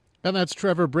 And that's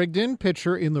Trevor Brigden,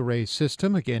 pitcher in the Rays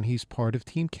system. Again, he's part of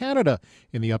Team Canada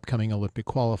in the upcoming Olympic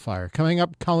qualifier. Coming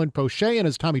up, Colin Poche and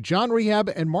his Tommy John rehab,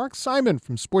 and Mark Simon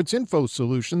from Sports Info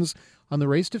Solutions on the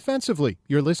Rays defensively.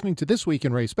 You're listening to This Week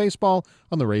in Rays Baseball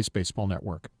on the Rays Baseball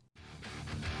Network.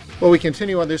 Well, we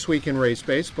continue on This Week in Rays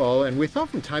Baseball, and we thought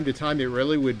from time to time it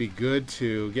really would be good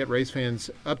to get Rays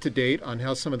fans up to date on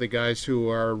how some of the guys who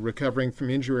are recovering from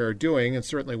injury are doing, and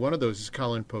certainly one of those is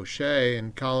Colin Poche.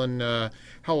 And Colin,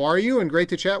 how are you? And great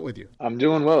to chat with you. I'm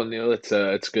doing well, Neil.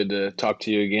 It's good to talk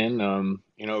to you again.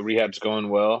 Rehab's going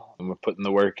well. we're putting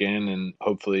the work in, and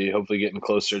hopefully getting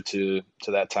closer to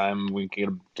that time we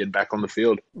can get back on the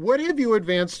field. What have you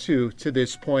advanced to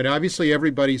this point? Obviously,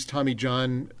 everybody's Tommy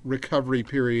John recovery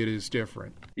period is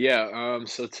different. Yeah,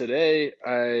 so today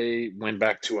I went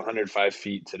back to 105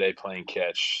 feet today playing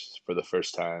catch for the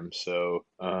first time. So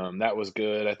that was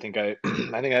good. I think I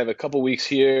have a couple weeks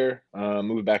here,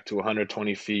 move back to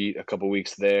 120 feet, a couple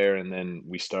weeks there, and then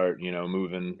we start,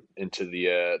 moving into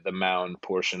the mound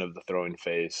portion of the throwing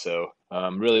phase. So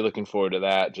I'm really looking forward to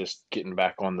that, just getting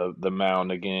back on the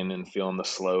mound again and feeling the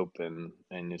slope. And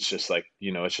it's just like,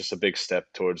 it's just a big step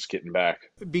towards getting back.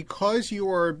 Because you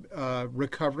are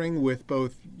recovering with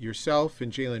both yourself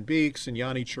and Jalen Beeks and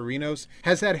Yanni Chirinos,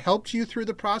 has that helped you through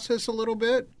the process a little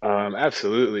bit?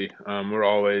 Absolutely. We're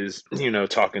always,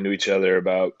 talking to each other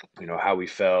about, how we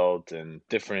felt and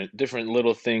different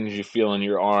little things you feel in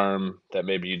your arm that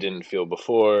maybe you didn't feel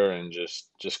before, and just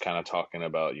kind of talking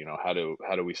about, how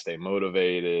do we stay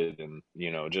motivated, and,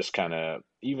 just kind of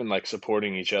even like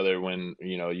supporting each other when,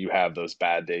 you have those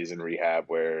bad days in rehab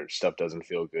where stuff doesn't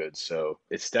feel good. So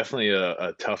it's definitely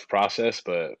a tough process,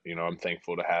 but, I'm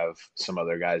thankful to have some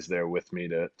other guys there with me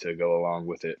to go along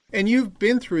with it. And you've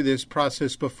been through this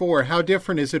process before. How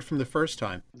different is it from the first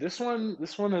time? This one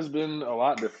has been a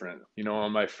lot different.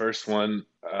 On my first one,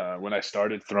 when I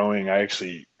started throwing, I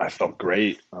felt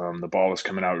great. The ball was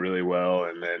coming out really well.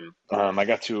 And then I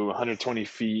got to 120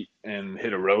 feet and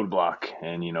hit a roadblock,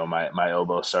 and, my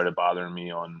elbow started bothering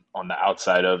me on the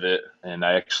outside of it. And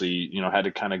I actually, had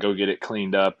to kind of go get it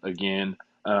cleaned up again.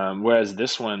 Whereas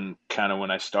this one, kind of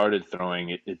when I started throwing,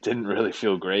 it didn't really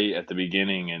feel great at the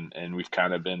beginning, and we've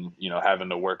kind of been, having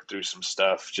to work through some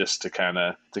stuff just to kind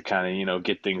of,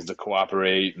 get things to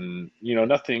cooperate, and,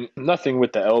 nothing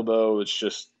with the elbow. It's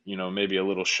just, maybe a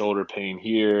little shoulder pain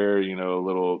here, a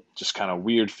little just kind of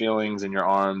weird feelings in your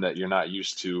arm that you're not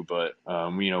used to. But,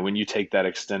 when you take that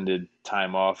extended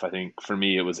time off, I think for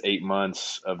me, it was 8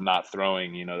 months of not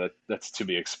throwing, that's to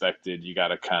be expected. You got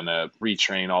to kind of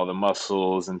retrain all the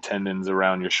muscles and tendons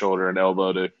around your shoulder and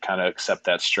elbow to kind of accept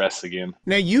that stress again.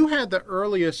 Now, you had the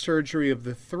earliest surgery of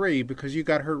the three because you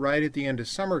got hurt right at the end of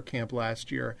summer camp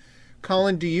last year.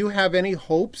 Colin, do you have any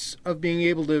hopes of being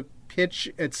able to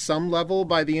pitch at some level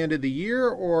by the end of the year,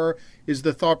 or is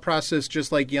the thought process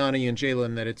just like Yanni and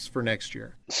Jalen that it's for next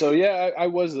year? So yeah, I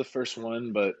was the first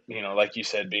one, but like you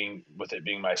said, being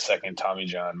my second Tommy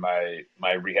John, my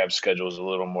rehab schedule is a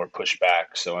little more pushed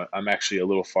back, so I'm actually a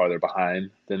little farther behind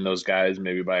than those guys,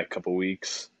 maybe by a couple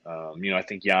weeks. I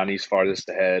think Yanni's farthest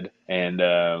ahead, and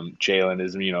Jalen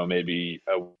is maybe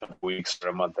a couple weeks or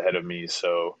a month ahead of me.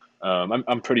 So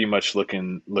I'm pretty much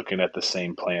looking at the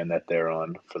same plan that they're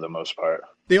on for the most part.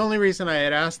 The only reason I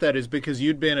had asked that is because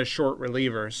you'd been a short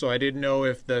reliever, so I didn't know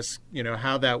if this,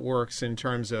 how that works in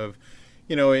terms of,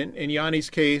 in Yanni's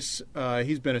case,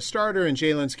 he's been a starter. In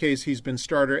Jalen's case, he's been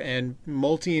starter and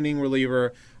multi-inning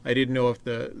reliever. I didn't know if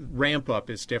the ramp up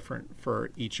is different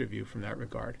for each of you from that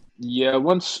regard. Yeah,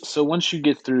 once you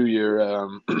get through your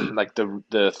like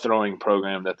the throwing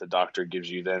program that the doctor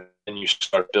gives you, then you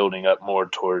start building up more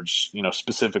towards,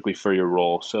 specifically for your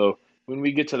role. So when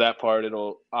we get to that part,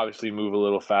 it'll obviously move a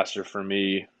little faster for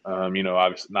me.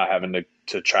 Obviously not having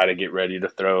to try to get ready to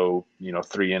throw,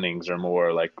 3 innings or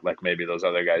more like maybe those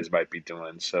other guys might be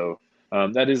doing. So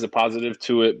that is a positive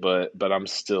to it, but I'm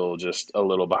still just a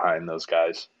little behind those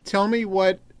guys. Tell me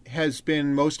what has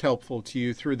been most helpful to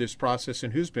you through this process,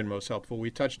 and who's been most helpful? We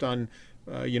touched on,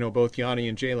 both Yanni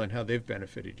and Jalen, how they've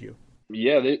benefited you.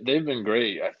 Yeah, they've been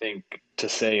great. I think to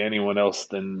say anyone else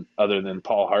other than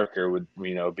Paul Harker would,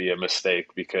 be a mistake,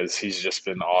 because he's just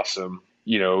been awesome.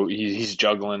 He's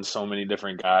juggling so many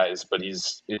different guys, but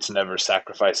it's never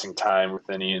sacrificing time with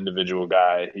any individual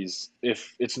guy.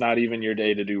 If it's not even your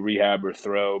day to do rehab or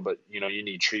throw, but you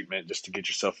need treatment just to get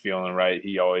yourself feeling right,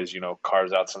 he always,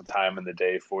 carves out some time in the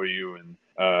day for you.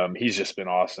 And he's just been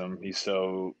awesome. He's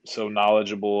so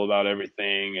knowledgeable about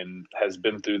everything and has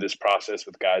been through this process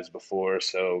with guys before.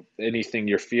 So anything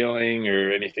you're feeling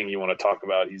or anything you want to talk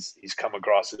about, he's come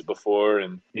across it before,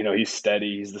 and he's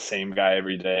steady. He's the same guy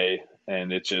every day.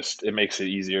 And it makes it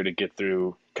easier to get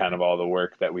through kind of all the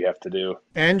work that we have to do.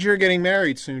 And you're getting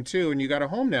married soon too, and you got a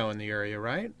home now in the area,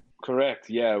 right? Correct.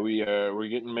 Yeah, we're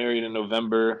getting married in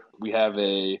November. We have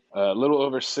a little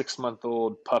over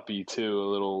 6-month-old puppy too, a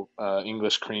little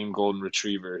English cream golden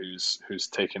retriever who's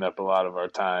taking up a lot of our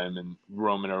time and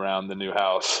roaming around the new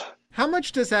house. How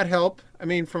much does that help? I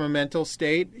mean, from a mental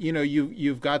state,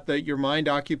 you've got your mind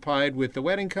occupied with the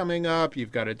wedding coming up.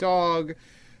 You've got a dog.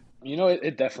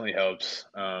 It definitely helps.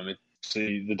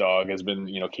 The dog has been,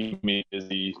 keeping me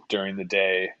busy during the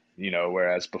day.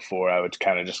 whereas before I would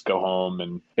kind of just go home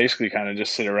and basically kind of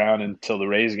just sit around until the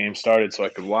Rays game started so I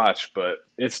could watch. But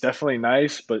it's definitely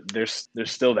nice, but there's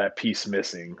still that piece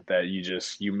missing that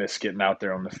you miss getting out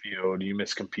there on the field. You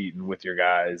miss competing with your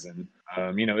guys. And,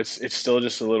 it's still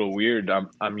just a little weird.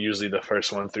 I'm usually the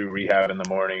first one through rehab in the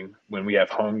morning. When we have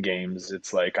home games,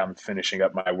 it's like I'm finishing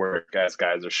up my work as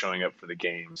guys are showing up for the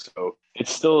game. So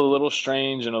it's still a little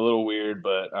strange and a little weird,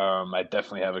 but I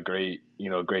definitely have a great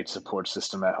support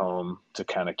system at home to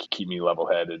kind of keep me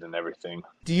level-headed and everything.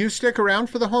 Do you stick around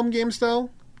for the home games, though,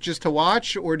 just to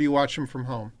watch, or do you watch them from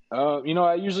home?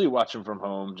 I usually watch them from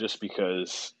home just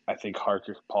because I think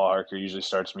Paul Harker usually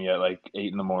starts me at like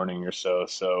 8 a.m. or so.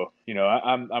 So,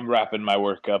 I'm wrapping my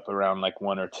work up around like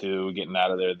 1 or 2, getting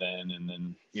out of there then. And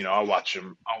then, I'll watch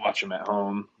them at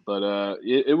home. But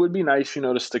it would be nice,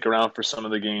 to stick around for some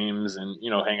of the games and,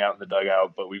 hang out in the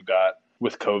dugout. But we've got,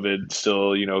 with COVID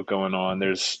still, going on,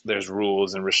 there's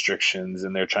rules and restrictions,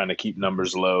 and they're trying to keep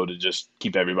numbers low to just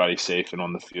keep everybody safe and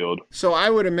on the field. So I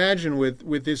would imagine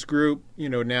with this group,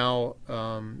 now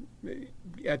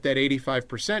at that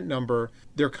 85% number,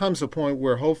 there comes a point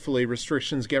where hopefully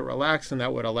restrictions get relaxed, and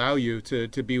that would allow you to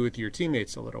be with your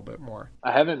teammates a little bit more.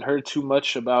 I haven't heard too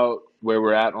much about where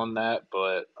we're at on that,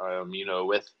 but,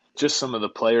 with just some of the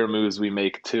player moves we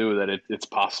make too, that it's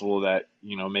possible that,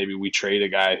 maybe we trade a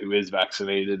guy who is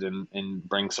vaccinated and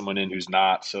bring someone in who's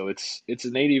not. So it's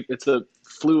a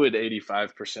fluid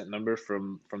 85% number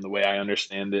from the way I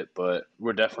understand it, but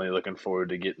we're definitely looking forward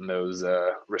to getting those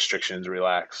restrictions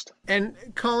relaxed. And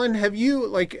Colin, have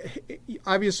you,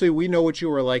 obviously we know what you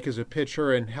were like as a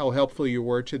pitcher and how helpful you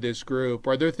were to this group.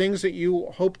 Are there things that you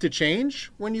hope to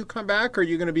change when you come back? Are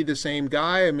you going to be the same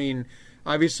guy? I mean,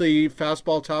 obviously,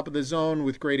 fastball top of the zone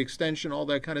with great extension, all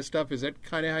that kind of stuff. Is that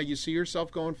kind of how you see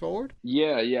yourself going forward?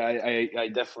 Yeah, I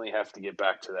definitely have to get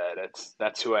back to that.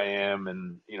 That's who I am,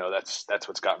 and that's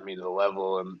what's gotten me to the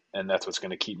level, and that's what's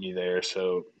going to keep me there.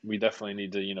 So we definitely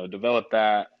need to develop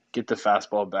that, get the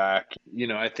fastball back.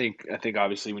 I think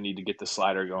obviously we need to get the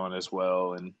slider going as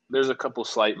well. And there's a couple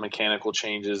slight mechanical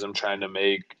changes I'm trying to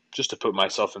make just to put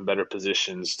myself in better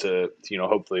positions to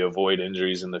hopefully avoid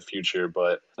injuries in the future.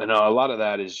 But I know a lot of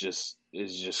that is just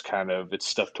kind of, it's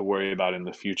stuff to worry about in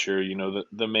the future.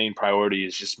 The main priority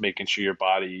is just making sure your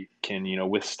body can,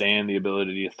 withstand the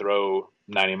ability to throw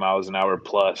 90 miles an hour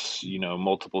plus,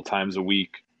 multiple times a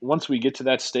week. Once we get to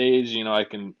that stage, I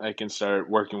can start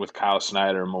working with Kyle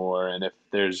Snyder more. And if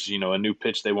there's, a new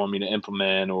pitch they want me to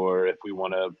implement, or if we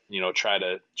want to, try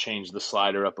to change the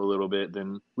slider up a little bit,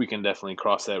 then we can definitely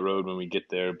cross that road when we get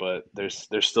there. But there's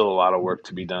still a lot of work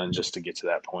to be done just to get to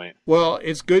that point. Well,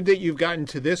 it's good that you've gotten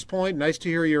to this point. Nice to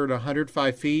hear you're at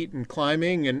 105 feet and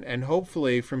climbing, and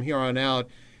hopefully from here on out,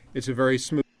 it's a very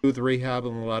smooth rehab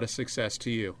and a lot of success to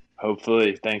you.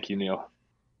 Hopefully. Thank you, Neil.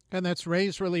 And that's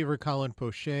Rays reliever Colin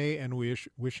Poche, and we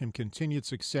wish him continued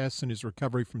success in his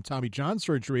recovery from Tommy John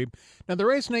surgery. Now, the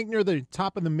Rays rank near the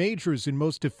top of the majors in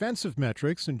most defensive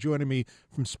metrics, and joining me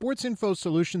from Sports Info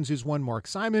Solutions is one Mark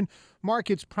Simon. Mark,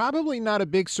 it's probably not a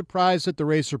big surprise that the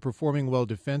Rays are performing well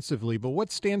defensively, but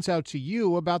what stands out to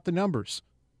you about the numbers?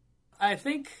 I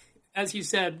think, as you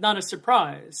said, not a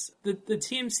surprise. The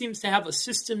team seems to have a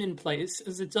system in place,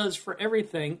 as it does for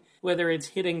everything, whether it's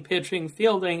hitting, pitching,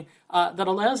 fielding, that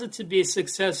allows it to be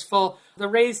successful. The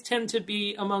Rays tend to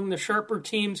be among the sharper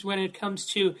teams when it comes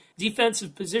to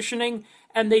defensive positioning,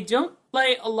 and they don't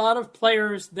play a lot of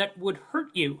players that would hurt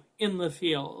you in the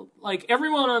field. Like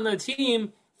everyone on the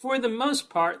team, for the most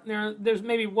part, there's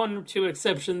maybe 1 or 2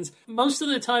 exceptions. Most of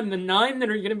the time, the 9 that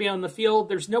are going to be on the field,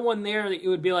 there's no one there that you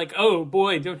would be like, oh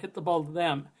boy, don't hit the ball to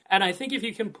them. And I think if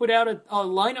you can put out a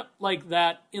lineup like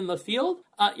that in the field,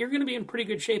 you're going to be in pretty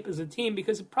good shape as a team,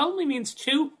 because it probably means,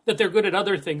 too, that they're good at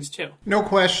other things, too. No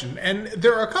question. And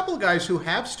there are a couple of guys who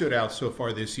have stood out so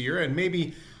far this year, and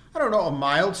maybe, I don't know, a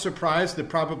mild surprise that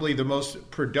probably the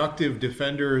most productive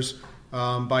defenders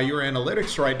by your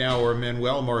analytics right now are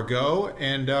Manuel Margot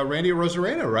and Randy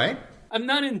Arozarena, right? I'm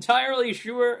not entirely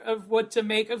sure of what to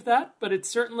make of that, but it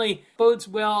certainly bodes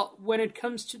well when it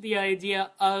comes to the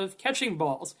idea of catching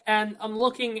balls. And I'm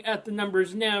looking at the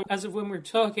numbers now. As of when we're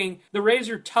talking, the Rays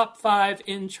are top 5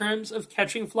 in terms of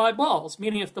catching fly balls,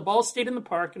 meaning if the ball stayed in the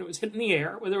park and it was hit in the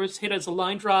air, whether it was hit as a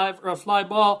line drive or a fly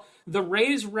ball, the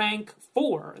Rays rank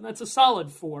 4, and that's a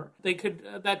solid 4.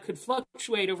 That could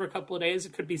fluctuate over a couple of days.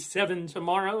 It could be 7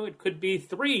 tomorrow. It could be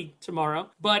 3 tomorrow.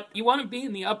 But you want to be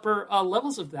in the upper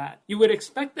levels of that. You would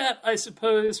expect that, I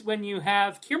suppose, when you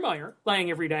have Kiermaier playing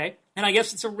every day. And I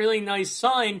guess it's a really nice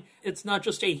sign. It's not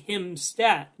just a him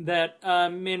stat that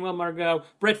Manuel Margot,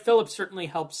 Brett Phillips certainly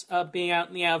helps being out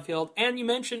in the outfield. And you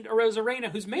mentioned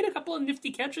Arozarena, who's made a couple of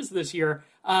nifty catches this year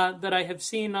that I have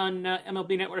seen on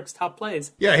MLB Network's Top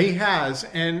Plays. Yeah, he has.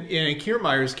 And in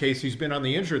Kiermaier's case, he's been on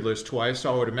the injured list twice.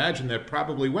 So I would imagine that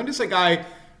probably, when does a guy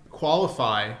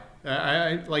qualify?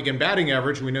 Like in batting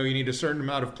average, we know you need a certain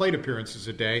amount of plate appearances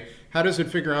a day. How does it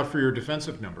figure out for your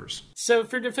defensive numbers? So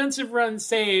for defensive runs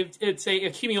saved, it's a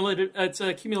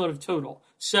cumulative total.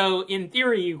 So in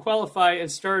theory, you qualify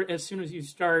as soon as you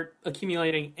start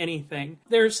accumulating anything.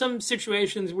 There are some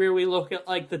situations where we look at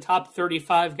like the top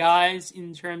 35 guys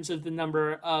in terms of the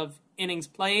number of innings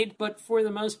played, but for the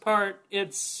most part,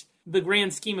 it's the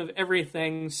grand scheme of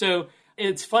everything. So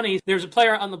it's funny. There's a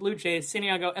player on the Blue Jays,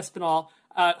 Santiago Espinal,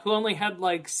 who only had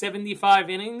like 75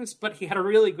 innings, but he had a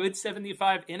really good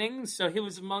 75 innings. So he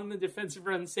was among the defensive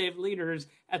run save leaders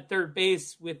at third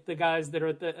base with the guys that are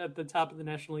at the top of the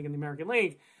National League and the American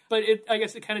League. But I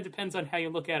guess it kind of depends on how you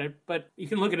look at it. But you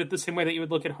can look at it the same way that you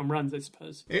would look at home runs, I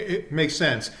suppose. It makes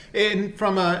sense. And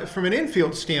from an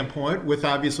infield standpoint, with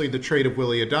obviously the trade of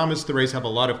Willy Adames, the Rays have a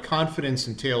lot of confidence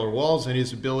in Taylor Walls and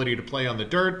his ability to play on the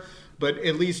dirt. But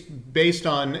at least based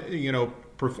on,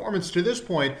 performance to this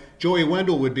point, Joey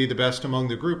Wendell would be the best among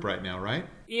the group right now, right?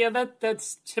 Yeah,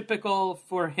 that's typical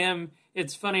for him.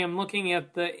 It's funny, I'm looking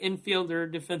at the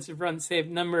infielder defensive run save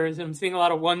numbers, and I'm seeing a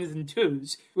lot of 1s and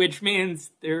 2s, which means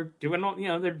they're doing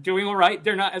all right.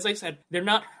 They're not, as I said, they're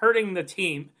not hurting the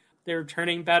team. They're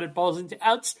turning batted balls into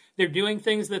outs. They're doing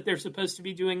things that they're supposed to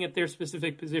be doing at their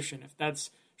specific position. If that's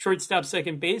shortstop,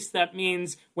 second base, that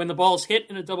means when the ball's hit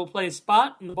in a double play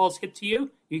spot and the ball's hit to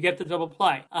you, you get the double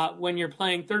play. When you're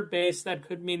playing third base, that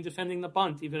could mean defending the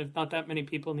bunt, even if not that many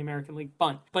people in the American League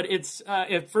bunt. But it's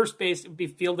at first base, it would be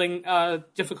fielding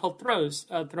difficult throws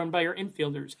thrown by your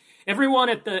infielders. Everyone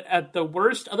at the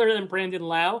worst, other than Brandon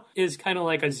Lau, is kind of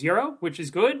like a 0, which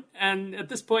is good. And at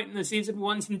this point in the season,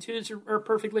 1s and 2s are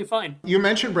perfectly fine. You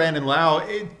mentioned Brandon Lau.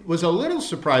 It was a little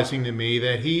surprising to me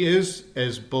that he is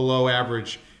as below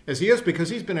average as he is, because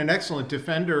he's been an excellent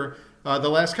defender the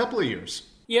last couple of years.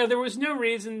 Yeah, there was no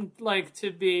reason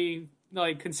to be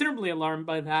considerably alarmed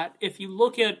by that. If you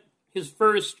look at his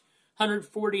first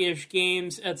 140-ish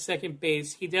games at second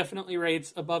base, he definitely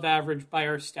rates above average by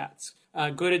our stats.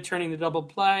 Good at turning the double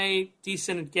play,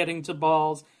 decent at getting to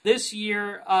balls. This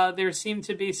year, there seem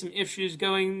to be some issues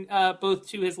going both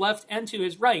to his left and to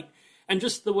his right. And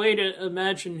just the way to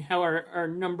imagine how our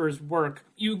numbers work,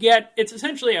 it's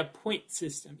essentially a point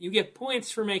system. You get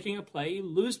points for making a play, you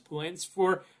lose points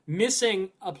for missing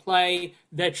a play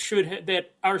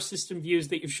that our system views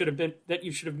that you should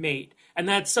have made. And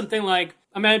that's something like,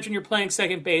 imagine you're playing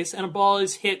second base and a ball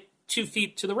is hit 2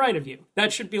 feet to the right of you.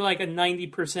 That should be like a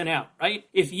 90% out, right?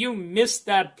 If you miss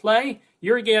that play,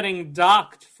 you're getting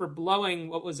docked for blowing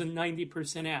what was a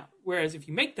 90% out. Whereas if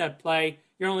you make that play,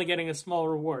 you're only getting a small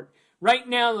reward. Right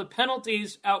now, the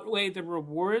penalties outweigh the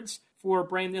rewards for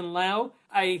Brandon Lau.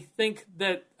 I think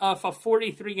that off a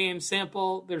 43-game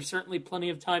sample, there's certainly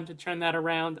plenty of time to turn that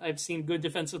around. I've seen good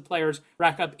defensive players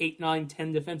rack up 8, 9,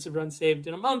 10 defensive runs saved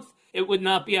in a month. It would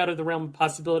not be out of the realm of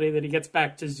possibility that he gets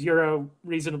back to 0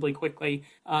 reasonably quickly,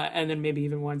 and then maybe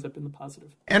even winds up in the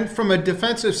positive. And from a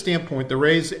defensive standpoint, the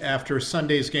Rays, after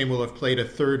Sunday's game, will have played a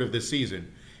third of the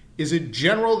season. Is it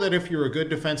general that if you're a good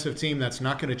defensive team, that's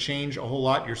not going to change a whole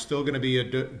lot? You're still going to be a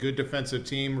good defensive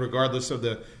team, regardless of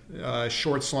the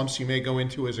short slumps you may go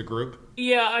into as a group?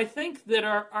 Yeah, I think that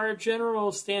our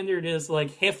general standard is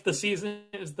like half the season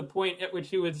is the point at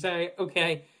which you would say,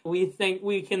 okay, we think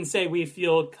we can say we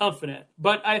feel confident.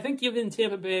 But I think given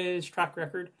Tampa Bay's track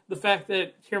record, the fact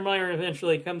that Kiermaier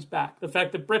eventually comes back, the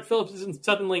fact that Brett Phillips isn't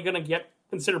suddenly going to get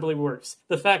considerably worse,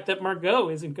 the fact that Margot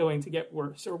isn't going to get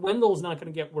worse, or Wendell's not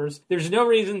going to get worse, there's no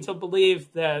reason to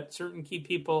believe that certain key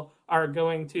people are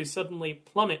going to suddenly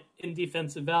plummet in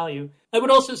defensive value. I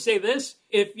would also say this,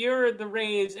 if you're the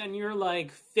Rays and you're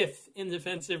like 5th in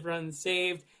defensive runs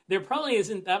saved, there probably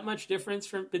isn't that much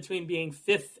difference between being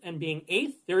 5th and being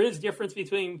 8th. There is difference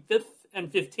between 5th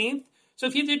and 15th. So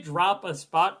if you did drop a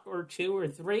spot or 2 or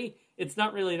 3, it's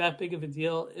not really that big of a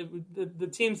deal. The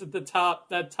teams at the top,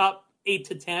 that top 8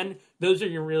 to 10, those are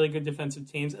your really good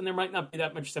defensive teams, and there might not be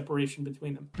that much separation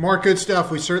between them. Mark, good stuff.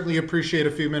 We certainly appreciate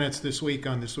a few minutes this week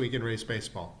on This Week in Rays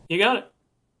Baseball. You got it.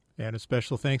 And a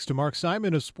special thanks to Mark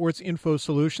Simon of Sports Info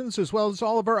Solutions, as well as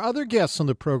all of our other guests on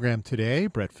the program today.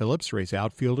 Brett Phillips, Rays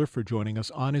outfielder, for joining us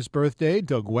on his birthday.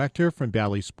 Doug Wechter from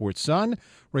Bally Sports Sun.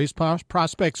 Rays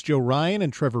prospects Joe Ryan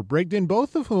and Trevor Brigden,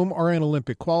 both of whom are in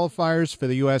Olympic qualifiers for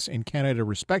the U.S. and Canada,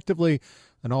 respectively.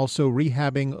 and also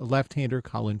rehabbing left-hander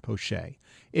Colin Poche.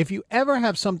 If you ever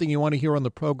have something you want to hear on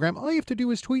the program, all you have to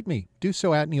do is tweet me. Do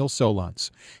so at Neil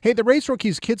Solondz. Hey, the Race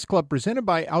Rookies Kids Club presented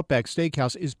by Outback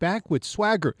Steakhouse is back with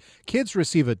swagger. Kids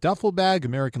receive a duffel bag,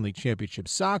 American League Championship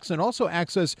socks, and also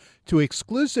access to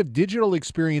exclusive digital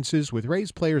experiences with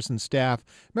Rays players and staff.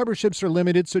 Memberships are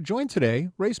limited, so join today.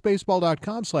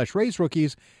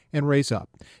 RaceBaseball.com/RaysRookies and raise up.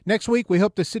 Next week, we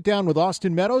hope to sit down with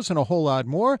Austin Meadows and a whole lot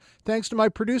more. Thanks to my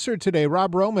producer today,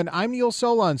 Rob Roman. I'm Neil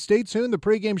Solondz. Stay tuned. The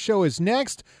pregame show is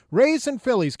next. Rays and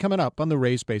Phillies coming up on the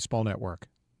Rays Baseball Network.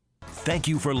 Thank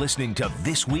you for listening to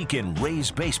This Week in Rays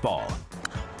Baseball.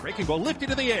 Breaking ball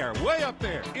lifted in the air, way up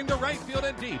there, into right field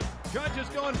and deep. Judge is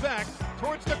going back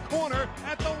towards the corner,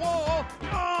 at the wall,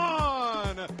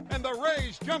 gone! And the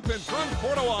Rays jump in front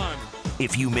 4-1.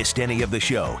 If you missed any of the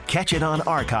show, catch it on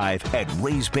archive at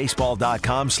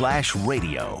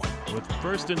RaysBaseball.com/radio. With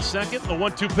first and second, the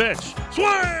 1-2 pitch. Swing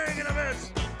and a miss.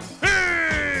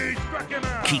 He struck him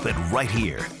out. Keep it right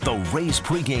here. The Rays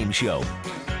pregame show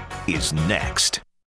is next.